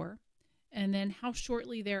in the door and then how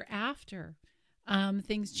shortly thereafter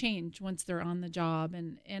things change once they're on the job.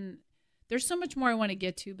 And there's so much more I want to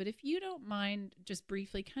get to, but if you don't mind just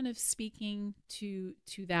briefly kind of speaking to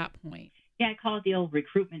that point. Yeah, I call it the old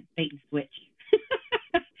recruitment bait and switch.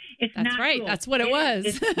 It's That's not right. cool. That's what it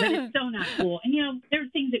was. But it's so not cool. And, there are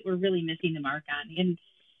things that we're really missing the mark on.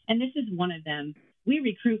 And this is one of them. We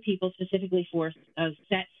recruit people specifically for a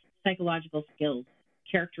set psychological skills,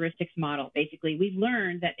 characteristics model. Basically, we've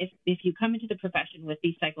learned that if you come into the profession with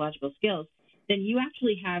these psychological skills, then you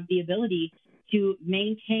actually have the ability to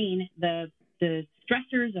maintain the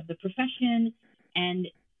stressors of the profession, and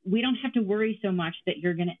we don't have to worry so much that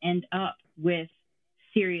you're going to end up with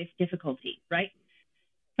serious difficulty, right?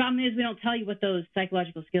 Problem is, we don't tell you what those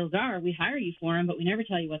psychological skills are. We hire you for them, but we never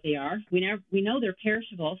tell you what they are. We know they're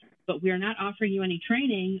perishable, but we are not offering you any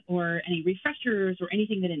training or any refreshers or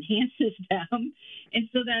anything that enhances them. And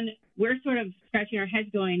so then we're sort of scratching our heads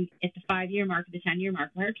going at the 5-year mark, at the 10-year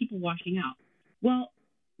mark, why are people washing out? Well,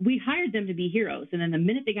 we hired them to be heroes. And then the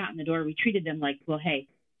minute they got in the door, we treated them like, well, hey,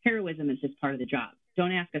 heroism is just part of the job.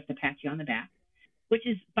 Don't ask us to pat you on the back, which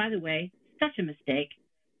is, by the way, such a mistake.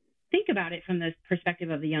 Think about it from the perspective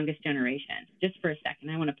of the youngest generation. Just for a second,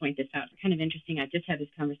 I want to point this out. It's kind of interesting. I just had this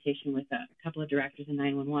conversation with a couple of directors in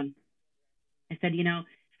 911. I said,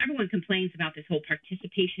 everyone complains about this whole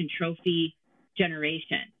participation trophy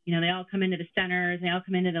generation. They all come into the centers, they all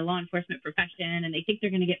come into the law enforcement profession, and they think they're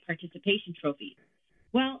going to get participation trophies.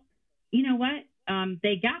 Well, you know what?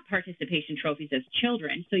 They got participation trophies as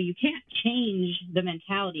children, so you can't change the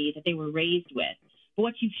mentality that they were raised with. But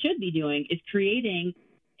what you should be doing is creating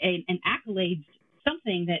an accolades,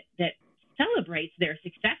 something that celebrates their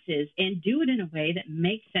successes, and do it in a way that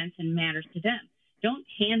makes sense and matters to them. Don't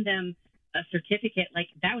hand them a certificate like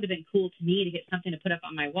that would have been cool to me to get something to put up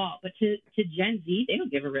on my wall. But to Gen Z, they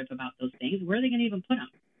don't give a rip about those things. Where are they going to even put them?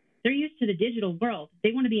 They're used to the digital world.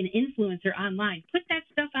 They want to be an influencer online. Put that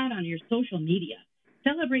stuff out on your social media.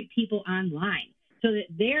 Celebrate people online so that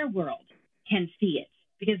their world can see it,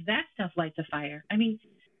 because that stuff lights a fire. I mean,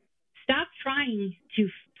 stop trying to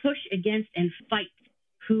push against and fight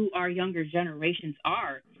who our younger generations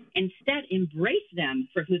are. Instead, embrace them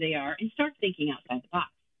for who they are and start thinking outside the box.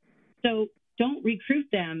 So don't recruit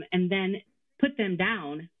them and then put them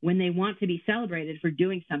down when they want to be celebrated for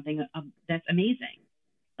doing something that's amazing.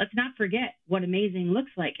 Let's not forget what amazing looks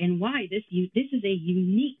like and why this is a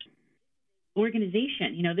unique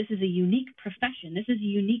organization. This is a unique profession. This is a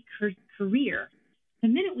unique career. The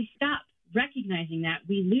minute we stop recognizing that,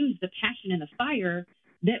 we lose the passion and the fire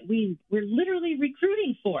that we're literally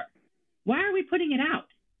recruiting for. Why are we putting it out?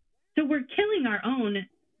 So we're killing our own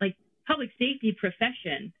public safety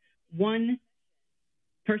profession one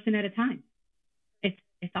person at a time.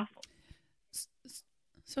 It's awful.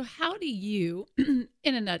 So how do you,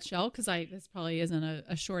 in a nutshell, because this probably isn't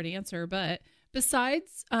a short answer, but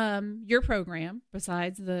besides your program,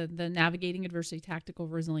 besides the Navigating Adversity Tactical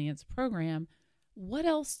Resilience program, what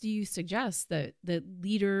else do you suggest that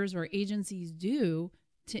leaders or agencies do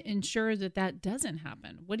to ensure that doesn't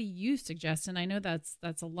happen? What do you suggest? And I know that's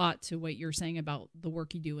a lot to what you're saying about the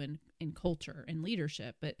work you do in culture and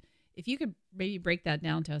leadership, but if you could maybe break that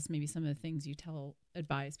down to us, maybe some of the things you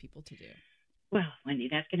advise people to do. Well, Wendy,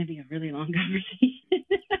 that's going to be a really long conversation.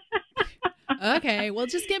 Okay, well,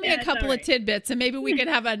 just give me a couple of tidbits, and maybe we could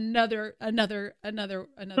have another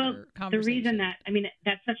conversation. The reason that,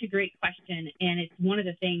 that's such a great question, and it's one of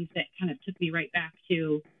the things that kind of took me right back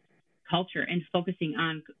to culture and focusing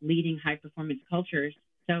on leading high performance cultures.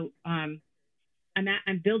 So I'm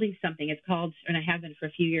building something. It's called, and I have been for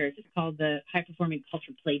a few years, it's called the High Performing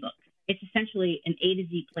Culture Playbook. It's essentially an A to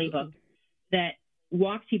Z playbook that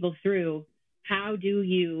walks people through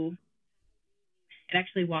it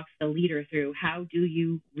actually walks the leader through how do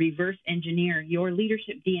you reverse engineer your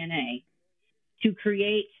leadership DNA to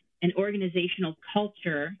create an organizational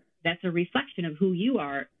culture that's a reflection of who you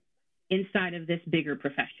are inside of this bigger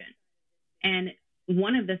profession. And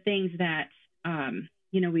one of the things that,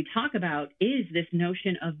 we talk about is this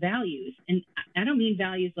notion of values. And I don't mean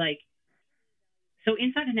values so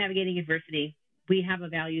inside of Navigating Adversity, we have a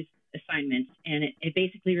values assignment, and it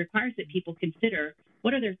basically requires that people consider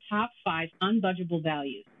what are their top 5 unbudgeable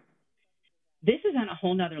values. This is on a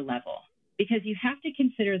whole nother level because you have to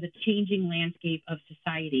consider the changing landscape of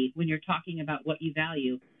society when you're talking about what you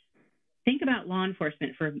value. Think about law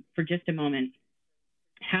enforcement for just a moment,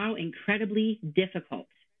 how incredibly difficult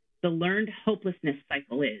the learned hopelessness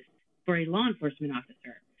cycle is for a law enforcement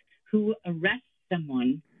officer who arrests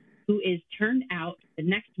someone who is turned out the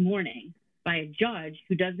next morning by a judge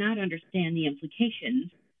who does not understand the implications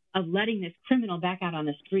of letting this criminal back out on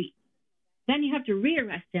the street. Then you have to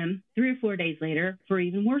rearrest him 3 or 4 days later for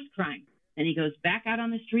even worse crime. Then he goes back out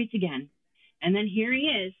on the streets again. And then here he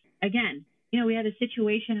is again. We had a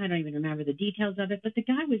situation, I don't even remember the details of it, but the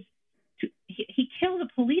guy he killed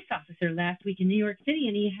a police officer last week in New York City,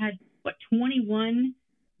 and he had, 21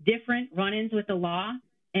 different run-ins with the law.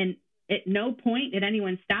 And at no point did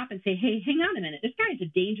anyone stop and say, hey, hang on a minute. This guy is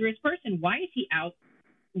a dangerous person. Why is he out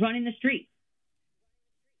running the streets?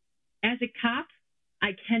 As a cop,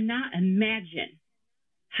 I cannot imagine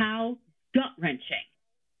how gut-wrenching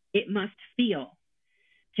it must feel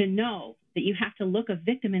to know that you have to look a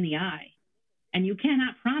victim in the eye and you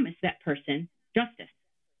cannot promise that person justice.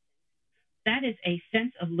 That is a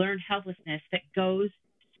sense of learned helplessness that goes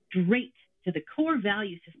straight to the core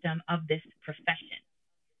value system of this profession.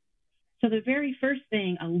 So the very first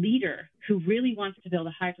thing a leader who really wants to build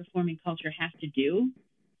a high-performing culture has to do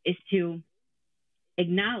is to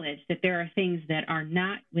acknowledge that there are things that are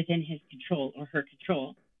not within his control or her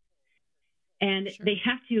control. And they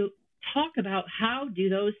have to talk about how do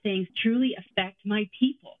those things truly affect my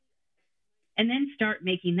people, and then start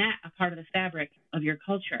making that a part of the fabric of your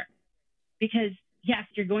culture. Because, yes,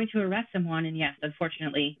 you're going to arrest someone, and yes,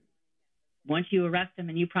 unfortunately, once you arrest them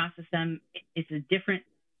and you process them, it's a different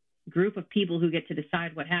group of people who get to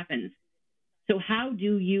decide what happens. So how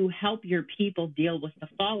do you help your people deal with the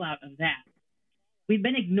fallout of that? We've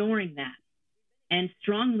been ignoring that, and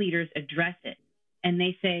strong leaders address it. And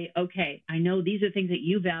they say, okay, I know these are things that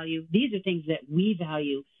you value. These are things that we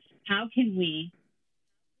value. How can we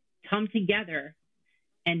come together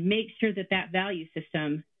and make sure that that value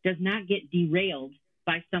system does not get derailed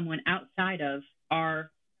by someone outside of our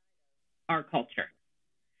culture?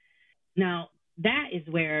 Now, that is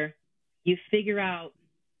where you figure out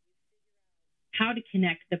how to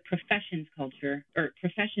connect the profession's culture or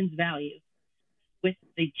profession's value with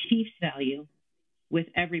the chief's value, with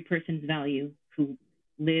every person's value who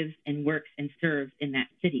lives and works and serves in that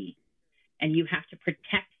city. And you have to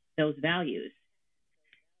protect those values.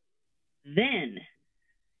 Then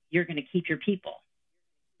you're going to keep your people.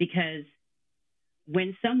 Because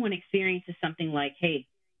when someone experiences something like, hey,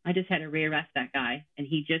 I just had to rearrest that guy, and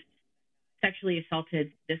he just sexually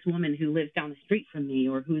assaulted this woman who lives down the street from me,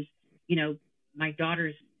 or who's, my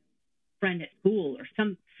daughter's friend at school, or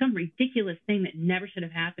some ridiculous thing that never should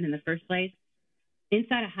have happened in the first place.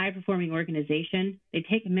 Inside a high-performing organization, they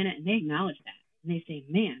take a minute and they acknowledge that. And they say,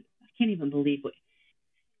 man, I can't even believe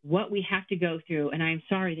what we have to go through, and I'm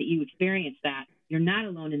sorry that you experienced that. You're not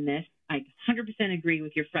alone in this. I 100% agree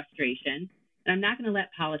with your frustration, and I'm not going to let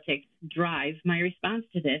politics drive my response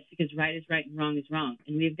to this, because right is right and wrong is wrong.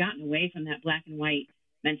 And we have gotten away from that black and white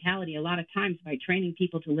mentality a lot of times by training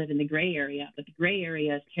people to live in the gray area, but the gray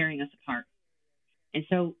area is tearing us apart. And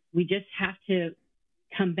so we just have to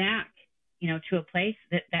come back, to a place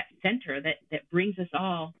that center that brings us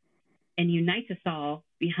all and unites us all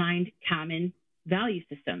behind common value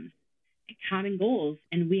systems and common goals.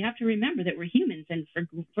 And we have to remember that we're humans, and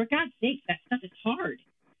for God's sake, that stuff is hard.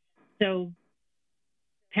 So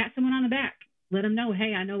pat someone on the back, let them know,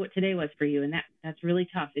 hey, I know what today was for you, and that's really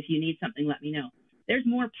tough. If you need something, let me know. There's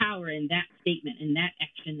more power in that statement and that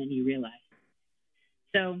action than you realize.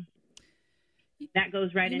 So that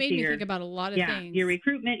goes right into your, think about a lot of things. Your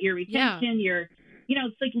recruitment, your retention,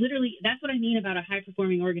 it's like literally, that's what I mean about a high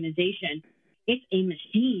performing organization. it's a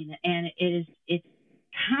machine, and it's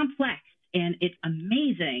complex, and it's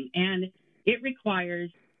amazing, and it requires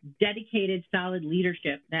dedicated, solid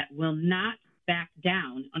leadership that will not back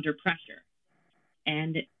down under pressure.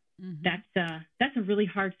 And that's a really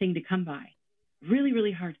hard thing to come by. Really,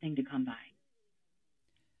 really hard thing to come by.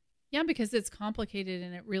 Yeah, because it's complicated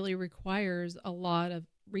and it really requires a lot of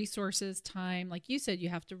resources, time. Like you said, you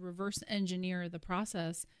have to reverse engineer the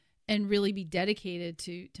process and really be dedicated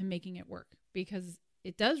to making it work, because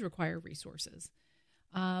it does require resources.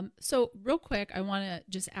 So real quick, I want to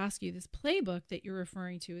just ask you, this playbook that you're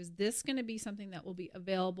referring to, is this going to be something that will be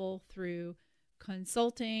available through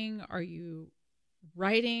consulting? Are you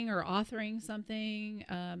writing or authoring something?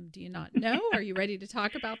 Do you not know? Are you ready to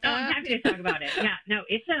talk about that? I'm happy to talk about it. Yeah, no,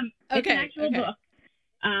 it's an actual book.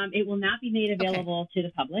 It will not be made available to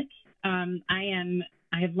the public. I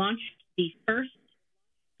have launched the first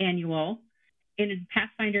annual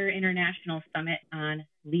Pathfinder International Summit on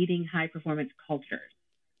leading high performance cultures.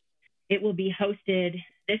 It will be hosted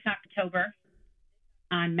this October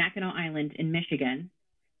on Mackinac Island in Michigan.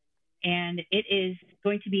 And it is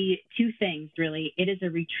going to be two things, really. It is a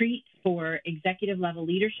retreat for executive level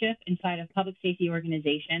leadership inside of public safety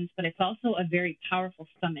organizations, but it's also a very powerful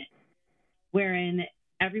summit wherein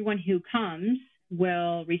everyone who comes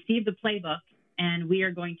will receive the playbook, and we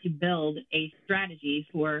are going to build a strategy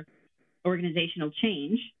for organizational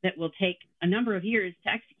change that will take a number of years to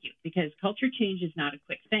execute, because culture change is not a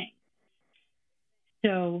quick thing.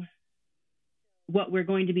 So what we're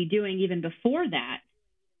going to be doing even before that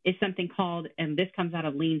is something called, and this comes out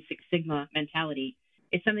of Lean Six Sigma mentality,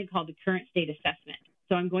 it's something called the current state assessment.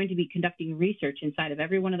 So I'm going to be conducting research inside of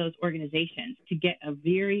every one of those organizations to get a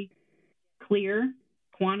very clear,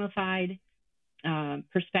 quantified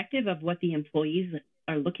perspective of what the employees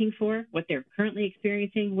are looking for, what they're currently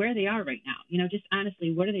experiencing, where they are right now. Just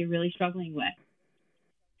honestly, what are they really struggling with?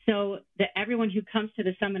 So that everyone who comes to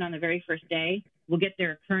the summit on the very first day will get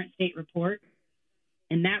their current state report,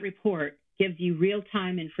 and that report gives you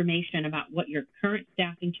real-time information about what your current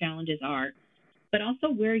staffing challenges are, but also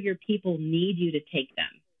where your people need you to take them.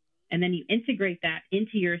 And then you integrate that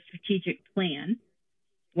into your strategic plan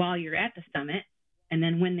while you're at the summit. And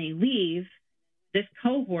then when they leave, this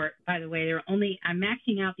cohort, by the way, I'm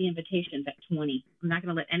maxing out the invitations at 20. I'm not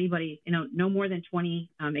going to let anybody, no more than 20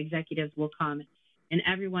 executives will come, and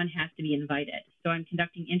everyone has to be invited. So I'm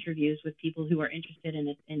conducting interviews with people who are interested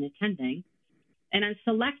in attending. And I'm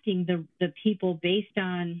selecting the people based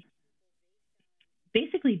on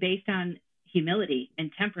humility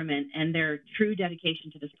and temperament and their true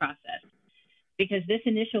dedication to this process. Because this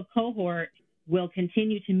initial cohort will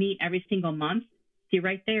continue to meet every single month. See,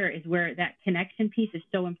 right there is where that connection piece is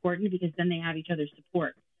so important, because then they have each other's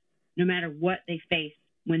support no matter what they face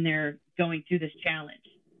when they're going through this challenge.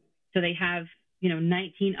 So they have,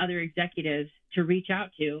 19 other executives to reach out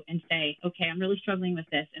to and say, okay, I'm really struggling with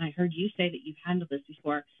this, and I heard you say that you've handled this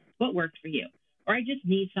before. What worked for you? Or I just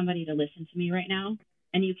need somebody to listen to me right now.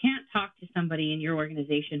 And you can't talk to somebody in your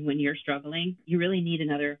organization when you're struggling. You really need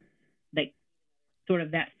another, sort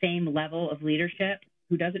of that same level of leadership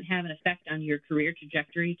who doesn't have an effect on your career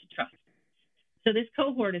trajectory to trust. So this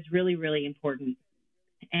cohort is really, really important.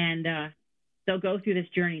 And they'll go through this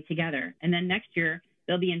journey together. And then next year,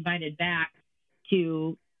 they'll be invited back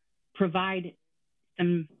to provide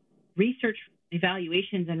some research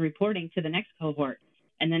evaluations and reporting to the next cohort.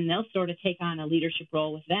 And then they'll sort of take on a leadership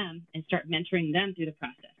role with them and start mentoring them through the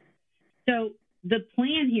process. So the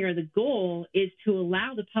plan here, the goal is to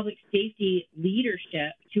allow the public safety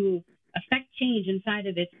leadership to affect change inside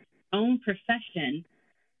of its own profession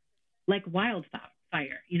like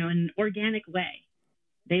wildfire, in an organic way.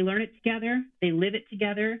 They learn it together, they live it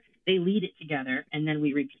together, they lead it together, and then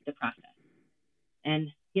we repeat the process.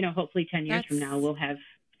 And, hopefully 10 years from now, we'll have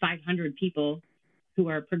 500 people who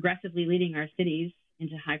are progressively leading our cities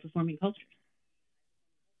into high-performing cultures.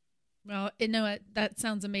 Well, that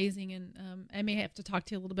sounds amazing, and I may have to talk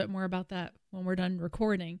to you a little bit more about that when we're done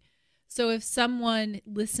recording. So if someone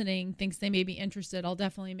listening thinks they may be interested, I'll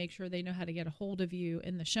definitely make sure they know how to get a hold of you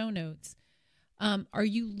in the show notes. Are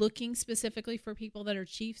you looking specifically for people that are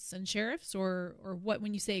chiefs and sheriffs, or what,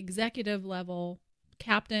 when you say executive level,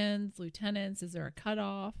 captains, lieutenants, is there a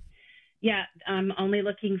cutoff? Yeah, I'm only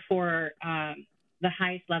looking for the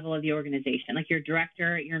highest level of the organization, like your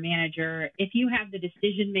director, your manager. If you have the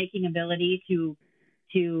decision-making ability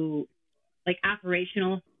to like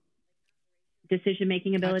operational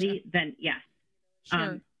decision-making ability, Gotcha. then yes.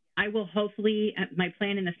 Sure. I will hopefully, my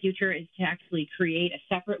plan in the future is to actually create a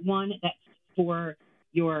separate one that's for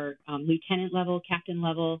your lieutenant level, captain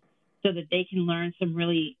level so that they can learn some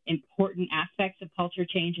really important aspects of culture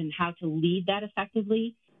change and how to lead that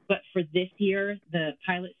effectively. But for this year, the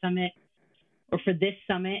pilot summit, or for this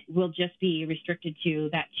summit, will just be restricted to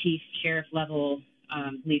that chief sheriff level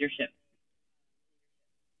leadership.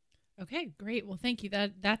 Okay, great. Well, thank you.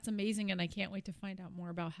 That's amazing, and I can't wait to find out more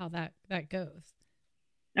about how that goes.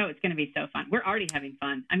 Oh, it's going to be so fun. We're already having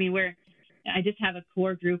fun. I mean, I just have a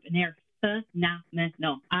core group, and they're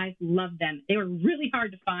phenomenal. I love them. They were really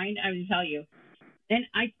hard to find, I would tell you. And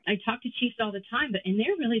I talk to chiefs all the time, and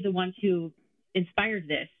they're really the ones who inspired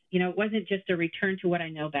this. It wasn't just a return to what I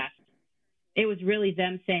know best. It was really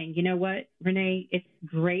them saying, you know what, Renee, it's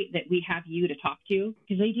great that we have you to talk to,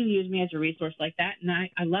 because they do use me as a resource like that. And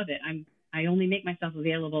I love it. I only make myself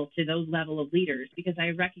available to those level of leaders because I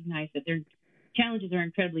recognize that their challenges are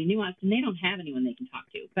incredibly nuanced and they don't have anyone they can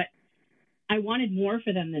talk to. But I wanted more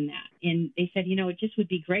for them than that. And they said, it just would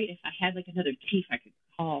be great if I had like another chief I could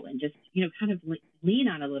call and just, kind of lean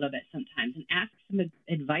on a little bit sometimes and ask some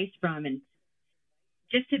advice from, and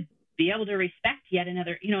just to be able to respect yet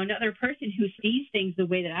another person who sees things the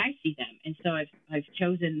way that I see them. And so I've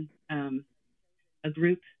chosen a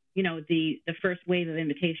group. The first wave of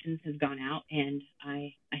invitations has gone out, and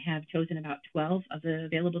I have chosen about 12 of the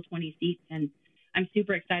available 20 seats, and I'm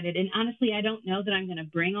super excited. And honestly, I don't know that I'm going to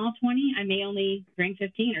bring all 20. I may only bring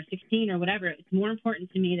 15 or 16 or whatever. It's more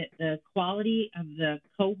important to me that the quality of the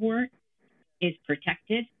cohort is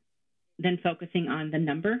protected than focusing on the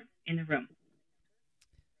number in the room.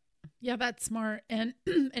 Yeah, that's smart. And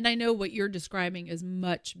and I know what you're describing is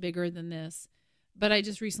much bigger than this, but I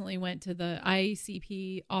just recently went to the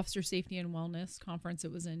IACP Officer Safety and Wellness Conference.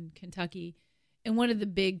 It was in Kentucky. And one of the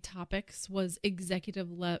big topics was executive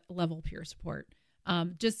level peer support.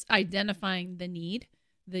 Just identifying the need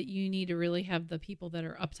that you need to really have the people that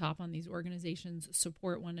are up top on these organizations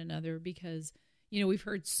support one another, because, we've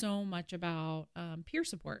heard so much about peer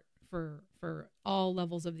support for all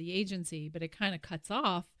levels of the agency, but it kind of cuts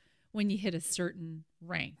off when you hit a certain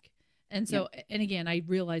rank. And so, And again, I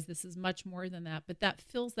realize this is much more than that, but that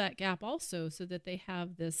fills that gap also, so that they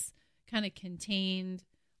have this kind of contained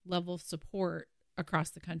level of support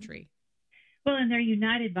across the country. Well, and they're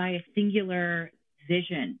united by a singular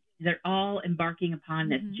vision. They're all embarking upon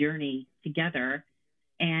this journey together.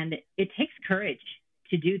 And it takes courage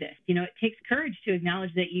to do this. It takes courage to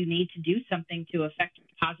acknowledge that you need to do something to affect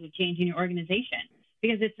positive change in your organization,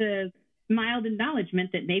 because it's a mild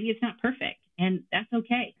acknowledgement that maybe it's not perfect, and that's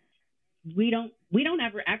okay. We don't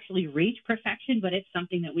ever actually reach perfection, but it's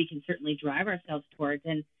something that we can certainly drive ourselves towards.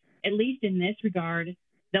 And at least in this regard,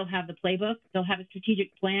 they'll have the playbook, they'll have a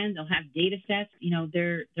strategic plan, they'll have data sets.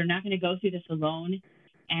 They're not going to go through this alone.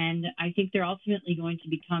 And I think they're ultimately going to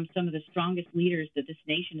become some of the strongest leaders that this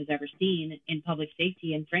nation has ever seen in public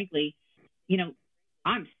safety. And frankly,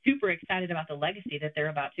 I'm super excited about the legacy that they're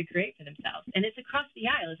about to create for themselves. And it's across the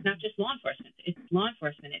aisle. It's not just law enforcement. It's law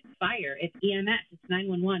enforcement. It's fire. It's EMS. It's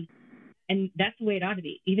 911. And that's the way it ought to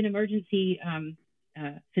be. Even emergency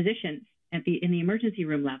physicians in the emergency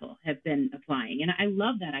room level have been applying. And I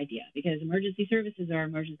love that idea, because emergency services are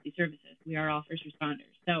emergency services. We are all first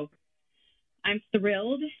responders. So I'm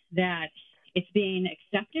thrilled that it's being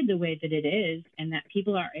accepted the way that it is, and that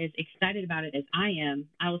people are as excited about it as I am.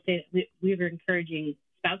 I will say that we are encouraging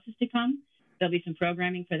spouses to come. There'll be some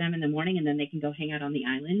programming for them in the morning, and then they can go hang out on the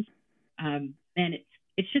island. And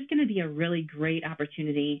it's just going to be a really great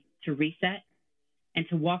opportunity to reset and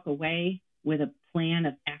to walk away with a plan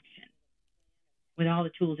of action, with all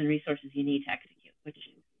the tools and resources you need to execute, which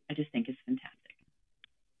I just think is fantastic.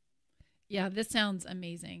 Yeah, this sounds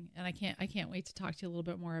amazing, and I can't wait to talk to you a little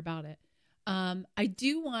bit more about it. I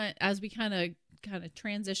do want, as we kind of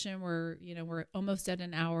transition, we're almost at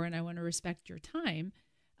an hour, and I want to respect your time.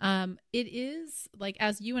 It is like,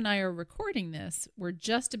 as you and I are recording this, we're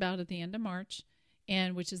just about at the end of March,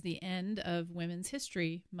 and which is the end of Women's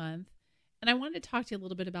History Month. And I wanted to talk to you a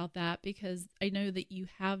little bit about that, because I know that you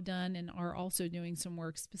have done and are also doing some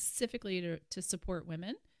work specifically to support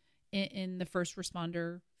women in the first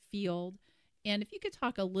responder field. And if you could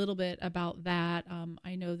talk a little bit about that.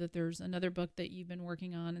 I know that there's another book that you've been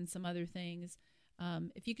working on and some other things.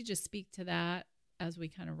 If you could just speak to that as we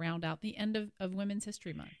kind of round out the end of Women's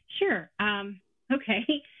History Month. Sure. Okay.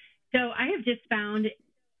 So I have just found,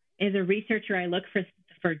 as a researcher, I look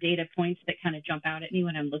for data points that kind of jump out at me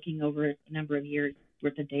when I'm looking over a number of years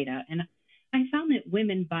worth of data. And I found that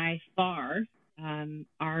women by far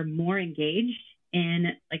are more engaged in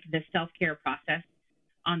like the self-care process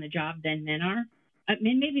on the job than men are.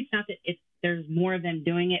 Maybe it's not that there's more of them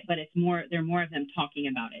doing it, but there are more of them talking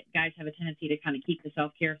about it. Guys have a tendency to kind of keep the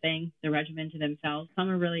self-care thing, the regimen, to themselves. Some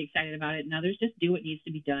are really excited about it, and others just do what needs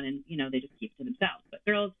to be done, and, they just keep it to themselves. But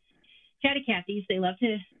girls, chatty Cathy's, they love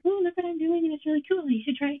to, oh, look what I'm doing, and it's really cool, and you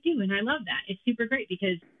should try it too. And I love that. It's super great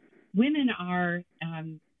because women are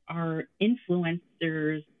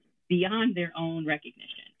influencers beyond their own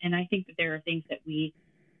recognition. And I think that there are things that we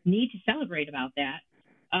need to celebrate about that,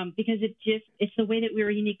 because it's the way that we were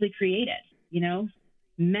uniquely created.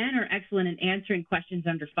 Men are excellent in answering questions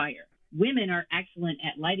under fire. Women are excellent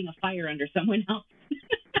at lighting a fire under someone else.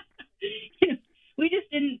 We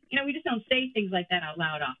just don't say things like that out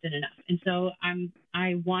loud often enough. And so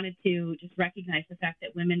I wanted to just recognize the fact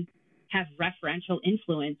that women have referential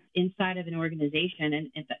influence inside of an organization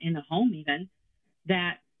and in the home even,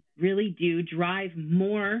 that really do drive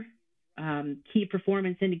more key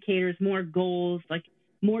performance indicators, more goals, like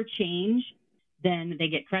more change than they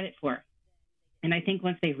get credit for. And I think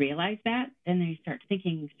once they realize that, then they start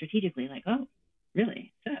thinking strategically like, oh,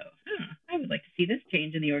 really? So I would like to see this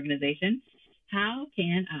change in the organization. How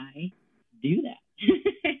can I do that?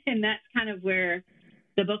 And that's kind of where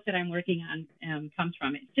the book that I'm working on comes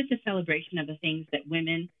from. It's just a celebration of the things that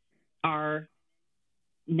women are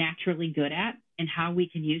naturally good at and how we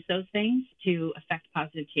can use those things to affect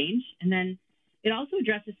positive change. And then it also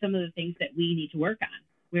addresses some of the things that we need to work on,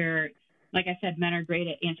 where, like I said, men are great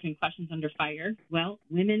at answering questions under fire. Well,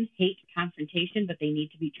 women hate confrontation, but they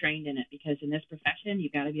need to be trained in it, because in this profession,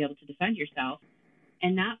 you've got to be able to defend yourself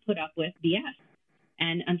and not put up with BS.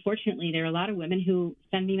 And unfortunately, there are a lot of women who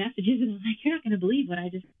send me messages and are like, you're not going to believe what I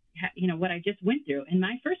just went through. And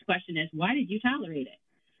my first question is, why did you tolerate it?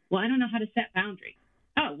 Well, I don't know how to set boundaries.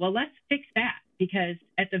 Oh, well, let's fix that, because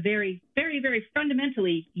at the very, very, very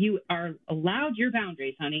fundamentally, you are allowed your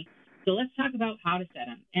boundaries, honey. So let's talk about how to set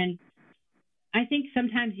them. And I think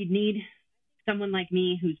sometimes you need someone like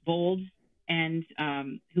me who's bold and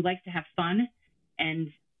who likes to have fun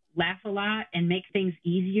and laugh a lot and make things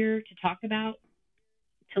easier to talk about,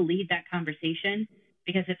 to lead that conversation,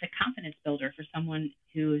 because it's a confidence builder for someone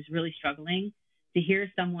who's really struggling to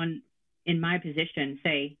hear someone in my position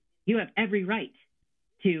say, you have every right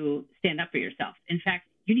to stand up for yourself. In fact,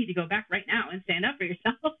 you need to go back right now and stand up for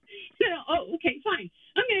yourself. Oh, okay, fine.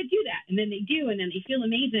 I'm going to do that. And then they do, and then they feel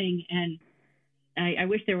amazing. And I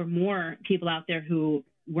wish there were more people out there who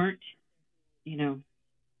weren't,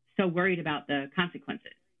 so worried about the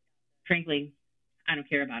consequences. Frankly, I don't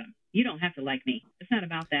care about them. You don't have to like me. It's not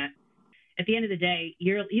about that. At the end of the day,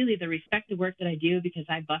 you either respect the work that I do because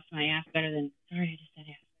I bust my ass better than, sorry, I just said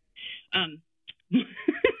ass.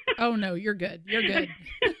 Oh, no, you're good. You're good.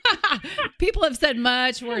 People have said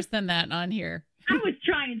much worse than that on here. I was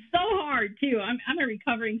trying so hard, too. I'm a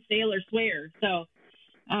recovering sailor swear. So,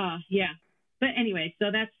 yeah. But anyway,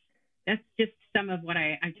 so that's just some of what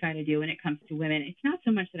I try to do when it comes to women. It's not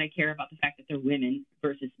so much that I care about the fact that they're women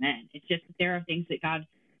versus men. It's just that there are things that God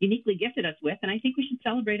uniquely gifted us with, and I think we should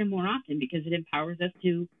celebrate them more often, because it empowers us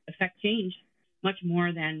to affect change much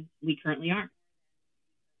more than we currently are.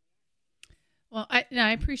 Well,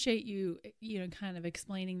 I appreciate you kind of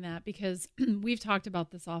explaining that, because we've talked about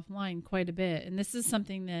this offline quite a bit. And this is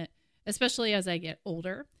something that, especially as I get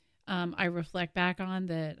older, I reflect back on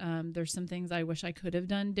that. There's some things I wish I could have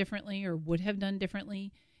done differently or would have done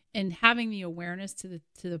differently. And having the awareness to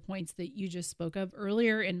the points that you just spoke of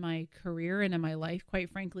earlier in my career and in my life, quite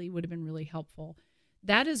frankly, would have been really helpful.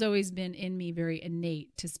 That has always been in me very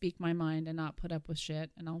innate, to speak my mind and not put up with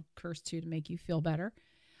shit. And I'll curse too to make you feel better.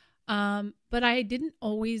 But I didn't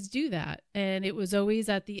always do that. And it was always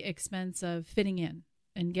at the expense of fitting in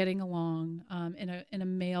and getting along in a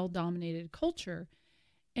male-dominated culture.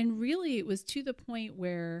 And really, it was to the point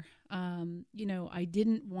where, I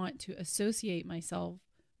didn't want to associate myself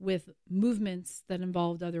with movements that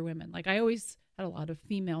involved other women. Like, I always had a lot of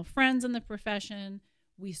female friends in the profession.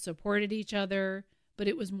 We supported each other, but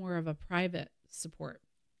it was more of a private support.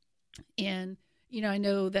 And, I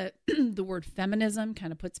know that the word feminism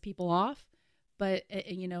kind of puts people off, but,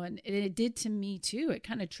 and it did to me too. It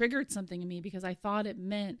kind of triggered something in me, because I thought it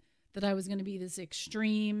meant that I was going to be this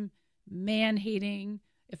extreme man-hating.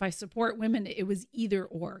 If I support women, it was either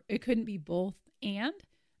or. It couldn't be both and.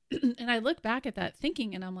 And I look back at that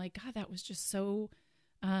thinking, and I'm like, God, that was just so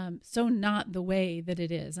not the way that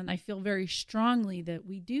it is. And I feel very strongly that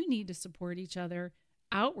we do need to support each other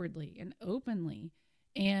outwardly and openly.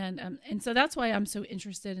 And so that's why I'm so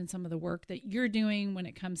interested in some of the work that you're doing when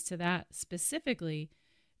it comes to that specifically,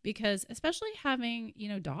 because especially having,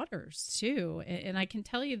 daughters too. And I can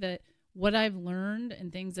tell you that what I've learned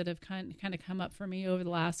and things that have kind of come up for me over the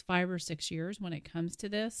last 5 or 6 years when it comes to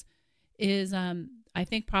this is I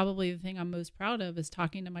think probably the thing I'm most proud of is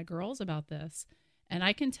talking to my girls about this. And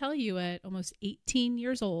I can tell you at almost 18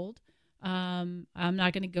 years old, I'm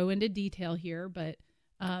not going to go into detail here, but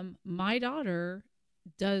my daughter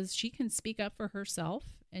she can speak up for herself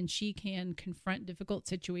and she can confront difficult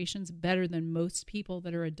situations better than most people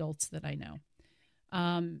that are adults that I know.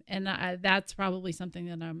 That's probably something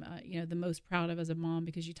that I'm, the most proud of as a mom,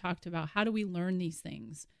 because you talked about how do we learn these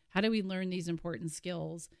things? How do we learn these important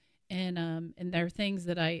skills? And there are things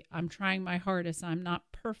that I'm trying my hardest. I'm not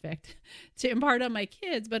perfect to impart on my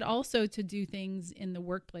kids, but also to do things in the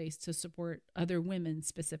workplace to support other women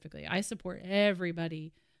specifically. I support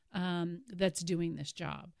everybody that's doing this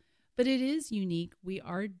job, but it is unique. We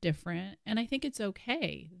are different. And I think it's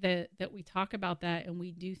okay that we talk about that and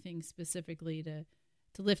we do things specifically to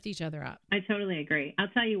lift each other up. I totally agree. I'll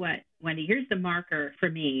tell you what, Wendy, here's the marker for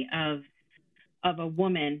me of a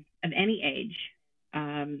woman of any age.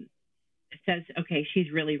 Says, okay, she's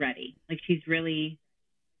really ready. Like she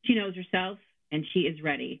knows herself and she is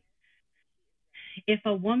ready. If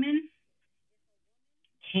a woman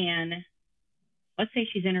can, let's say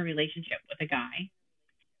she's in a relationship with a guy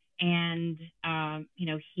and,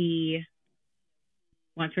 he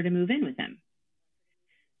wants her to move in with him.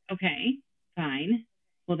 Okay, fine.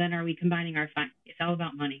 Well, then are we combining it's all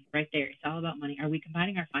about money right there. It's all about money. Are we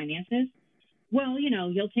combining our finances? Well,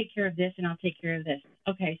 you'll take care of this and I'll take care of this.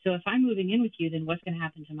 Okay, so if I'm moving in with you, then what's going to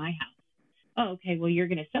happen to my house? Oh, okay, well, you're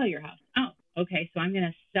going to sell your house. Oh, okay, so I'm going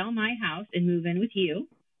to sell my house and move in with you.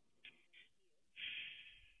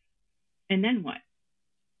 And then what?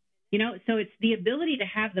 So it's the ability to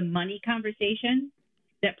have the money conversation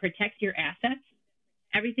that protects your assets.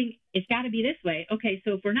 Everything, it's got to be this way. Okay,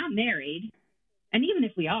 so if we're not married, and even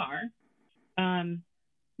if we are,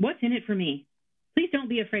 what's in it for me? Please don't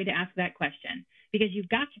be afraid to ask that question, because you've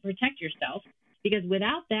got to protect yourself, because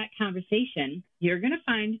without that conversation, you're going to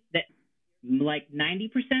find that like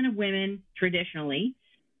 90% of women traditionally,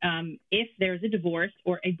 if there's a divorce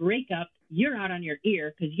or a breakup, you're out on your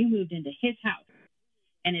ear because you moved into his house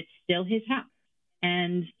and it's still his house.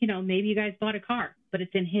 And, maybe you guys bought a car, but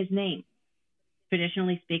it's in his name.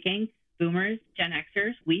 Traditionally speaking, boomers, Gen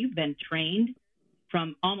Xers, we've been trained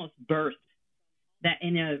from almost birth that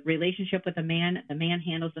in a relationship with a man, the man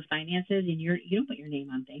handles the finances and you don't put your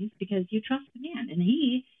name on things because you trust the man. And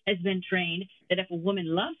he has been trained that if a woman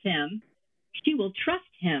loves him, she will trust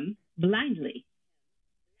him blindly.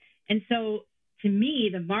 And so to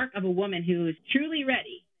me, the mark of a woman who is truly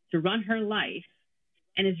ready to run her life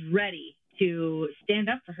and is ready to stand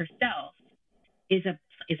up for herself is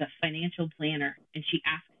a financial planner. And she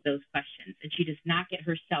asks those questions and she does not get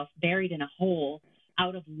herself buried in a hole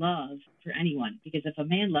out of love for anyone, because if a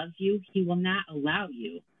man loves you, he will not allow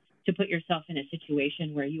you to put yourself in a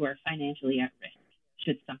situation where you are financially at risk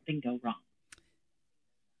should something go wrong.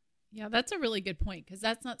 Yeah, that's a really good point, because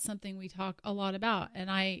that's not something we talk a lot about. And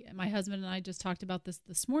my husband and I just talked about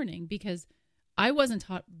this morning, because I wasn't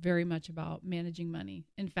taught very much about managing money.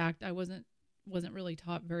 In fact, I wasn't really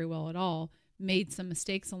taught very well at all, made some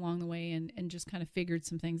mistakes along the way and just kind of figured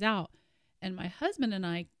some things out. And my husband and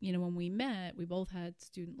I, when we met, we both had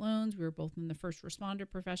student loans. We were both in the first responder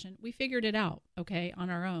profession. We figured it out, okay, on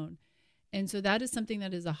our own. And so that is something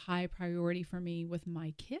that is a high priority for me with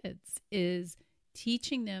my kids, is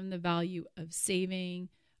teaching them the value of saving.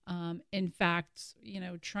 In fact,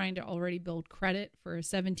 trying to already build credit for a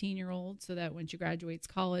 17-year-old so that when she graduates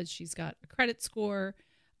college, she's got a credit score.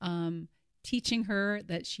 Teaching her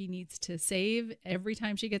that she needs to save every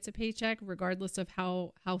time she gets a paycheck, regardless of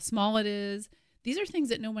how small it is. These are things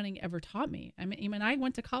that no one ever taught me. I mean, I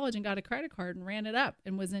went to college and got a credit card and ran it up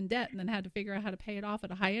and was in debt and then had to figure out how to pay it off at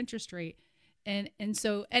a high interest rate. And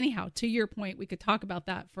so anyhow, to your point, we could talk about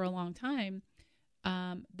that for a long time.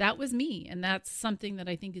 That was me. And that's something that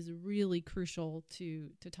I think is really crucial to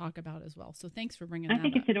talk about as well. So thanks for bringing that up. I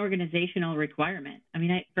think it's an organizational requirement. I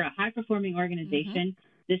mean, for a high-performing organization,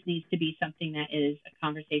 this needs to be something that is a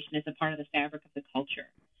conversation as a part of the fabric of the culture.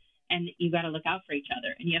 And you've got to look out for each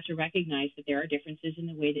other. And you have to recognize that there are differences in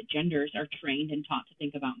the way that genders are trained and taught to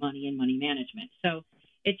think about money and money management. So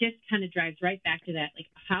it just kind of drives right back to that, like,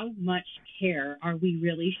 how much care are we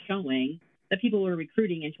really showing the people we're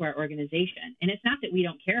recruiting into our organization? And it's not that we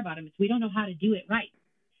don't care about them, it's we don't know how to do it right.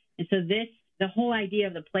 And so the whole idea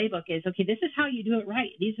of the playbook is, okay, this is how you do it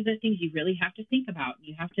right. These are the things you really have to think about.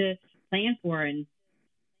 You have to plan for and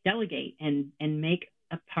delegate and make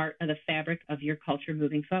a part of the fabric of your culture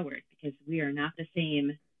moving forward, because we are not the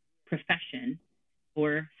same profession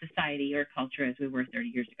or society or culture as we were 30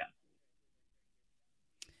 years ago.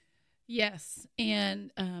 Yes.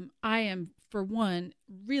 And I am, for one,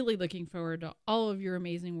 really looking forward to all of your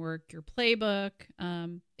amazing work, your playbook.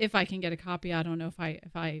 If I can get a copy, I don't know if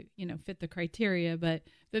I fit the criteria, but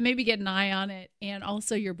maybe get an eye on it, and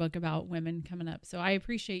also your book about women coming up. So I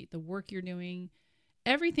appreciate the work you're doing,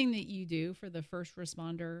 everything that you do for the first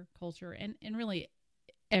responder culture, and really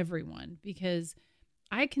everyone, because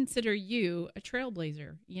I consider you a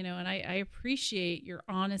trailblazer, and I appreciate your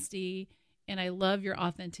honesty and I love your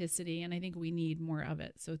authenticity. And I think we need more of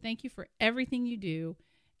it. So thank you for everything you do.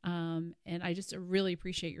 And I just really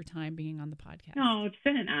appreciate your time being on the podcast. Oh, it's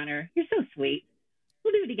been an honor. You're so sweet.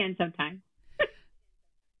 We'll do it again sometime.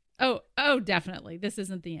 Oh, definitely. This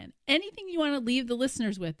isn't the end. Anything you want to leave the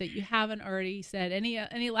listeners with that you haven't already said?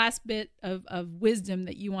 Any last bit of wisdom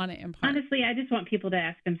that you want to impart? Honestly, I just want people to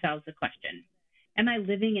ask themselves the question: am I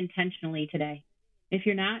living intentionally today? If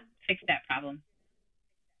you're not, fix that problem.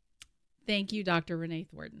 Thank you, Dr. Renee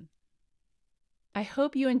Thornton. I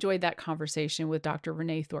hope you enjoyed that conversation with Dr.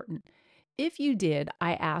 Renee Thornton. If you did,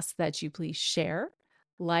 I ask that you please share,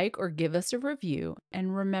 like, or give us a review.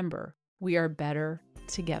 And remember, we are better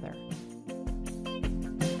together.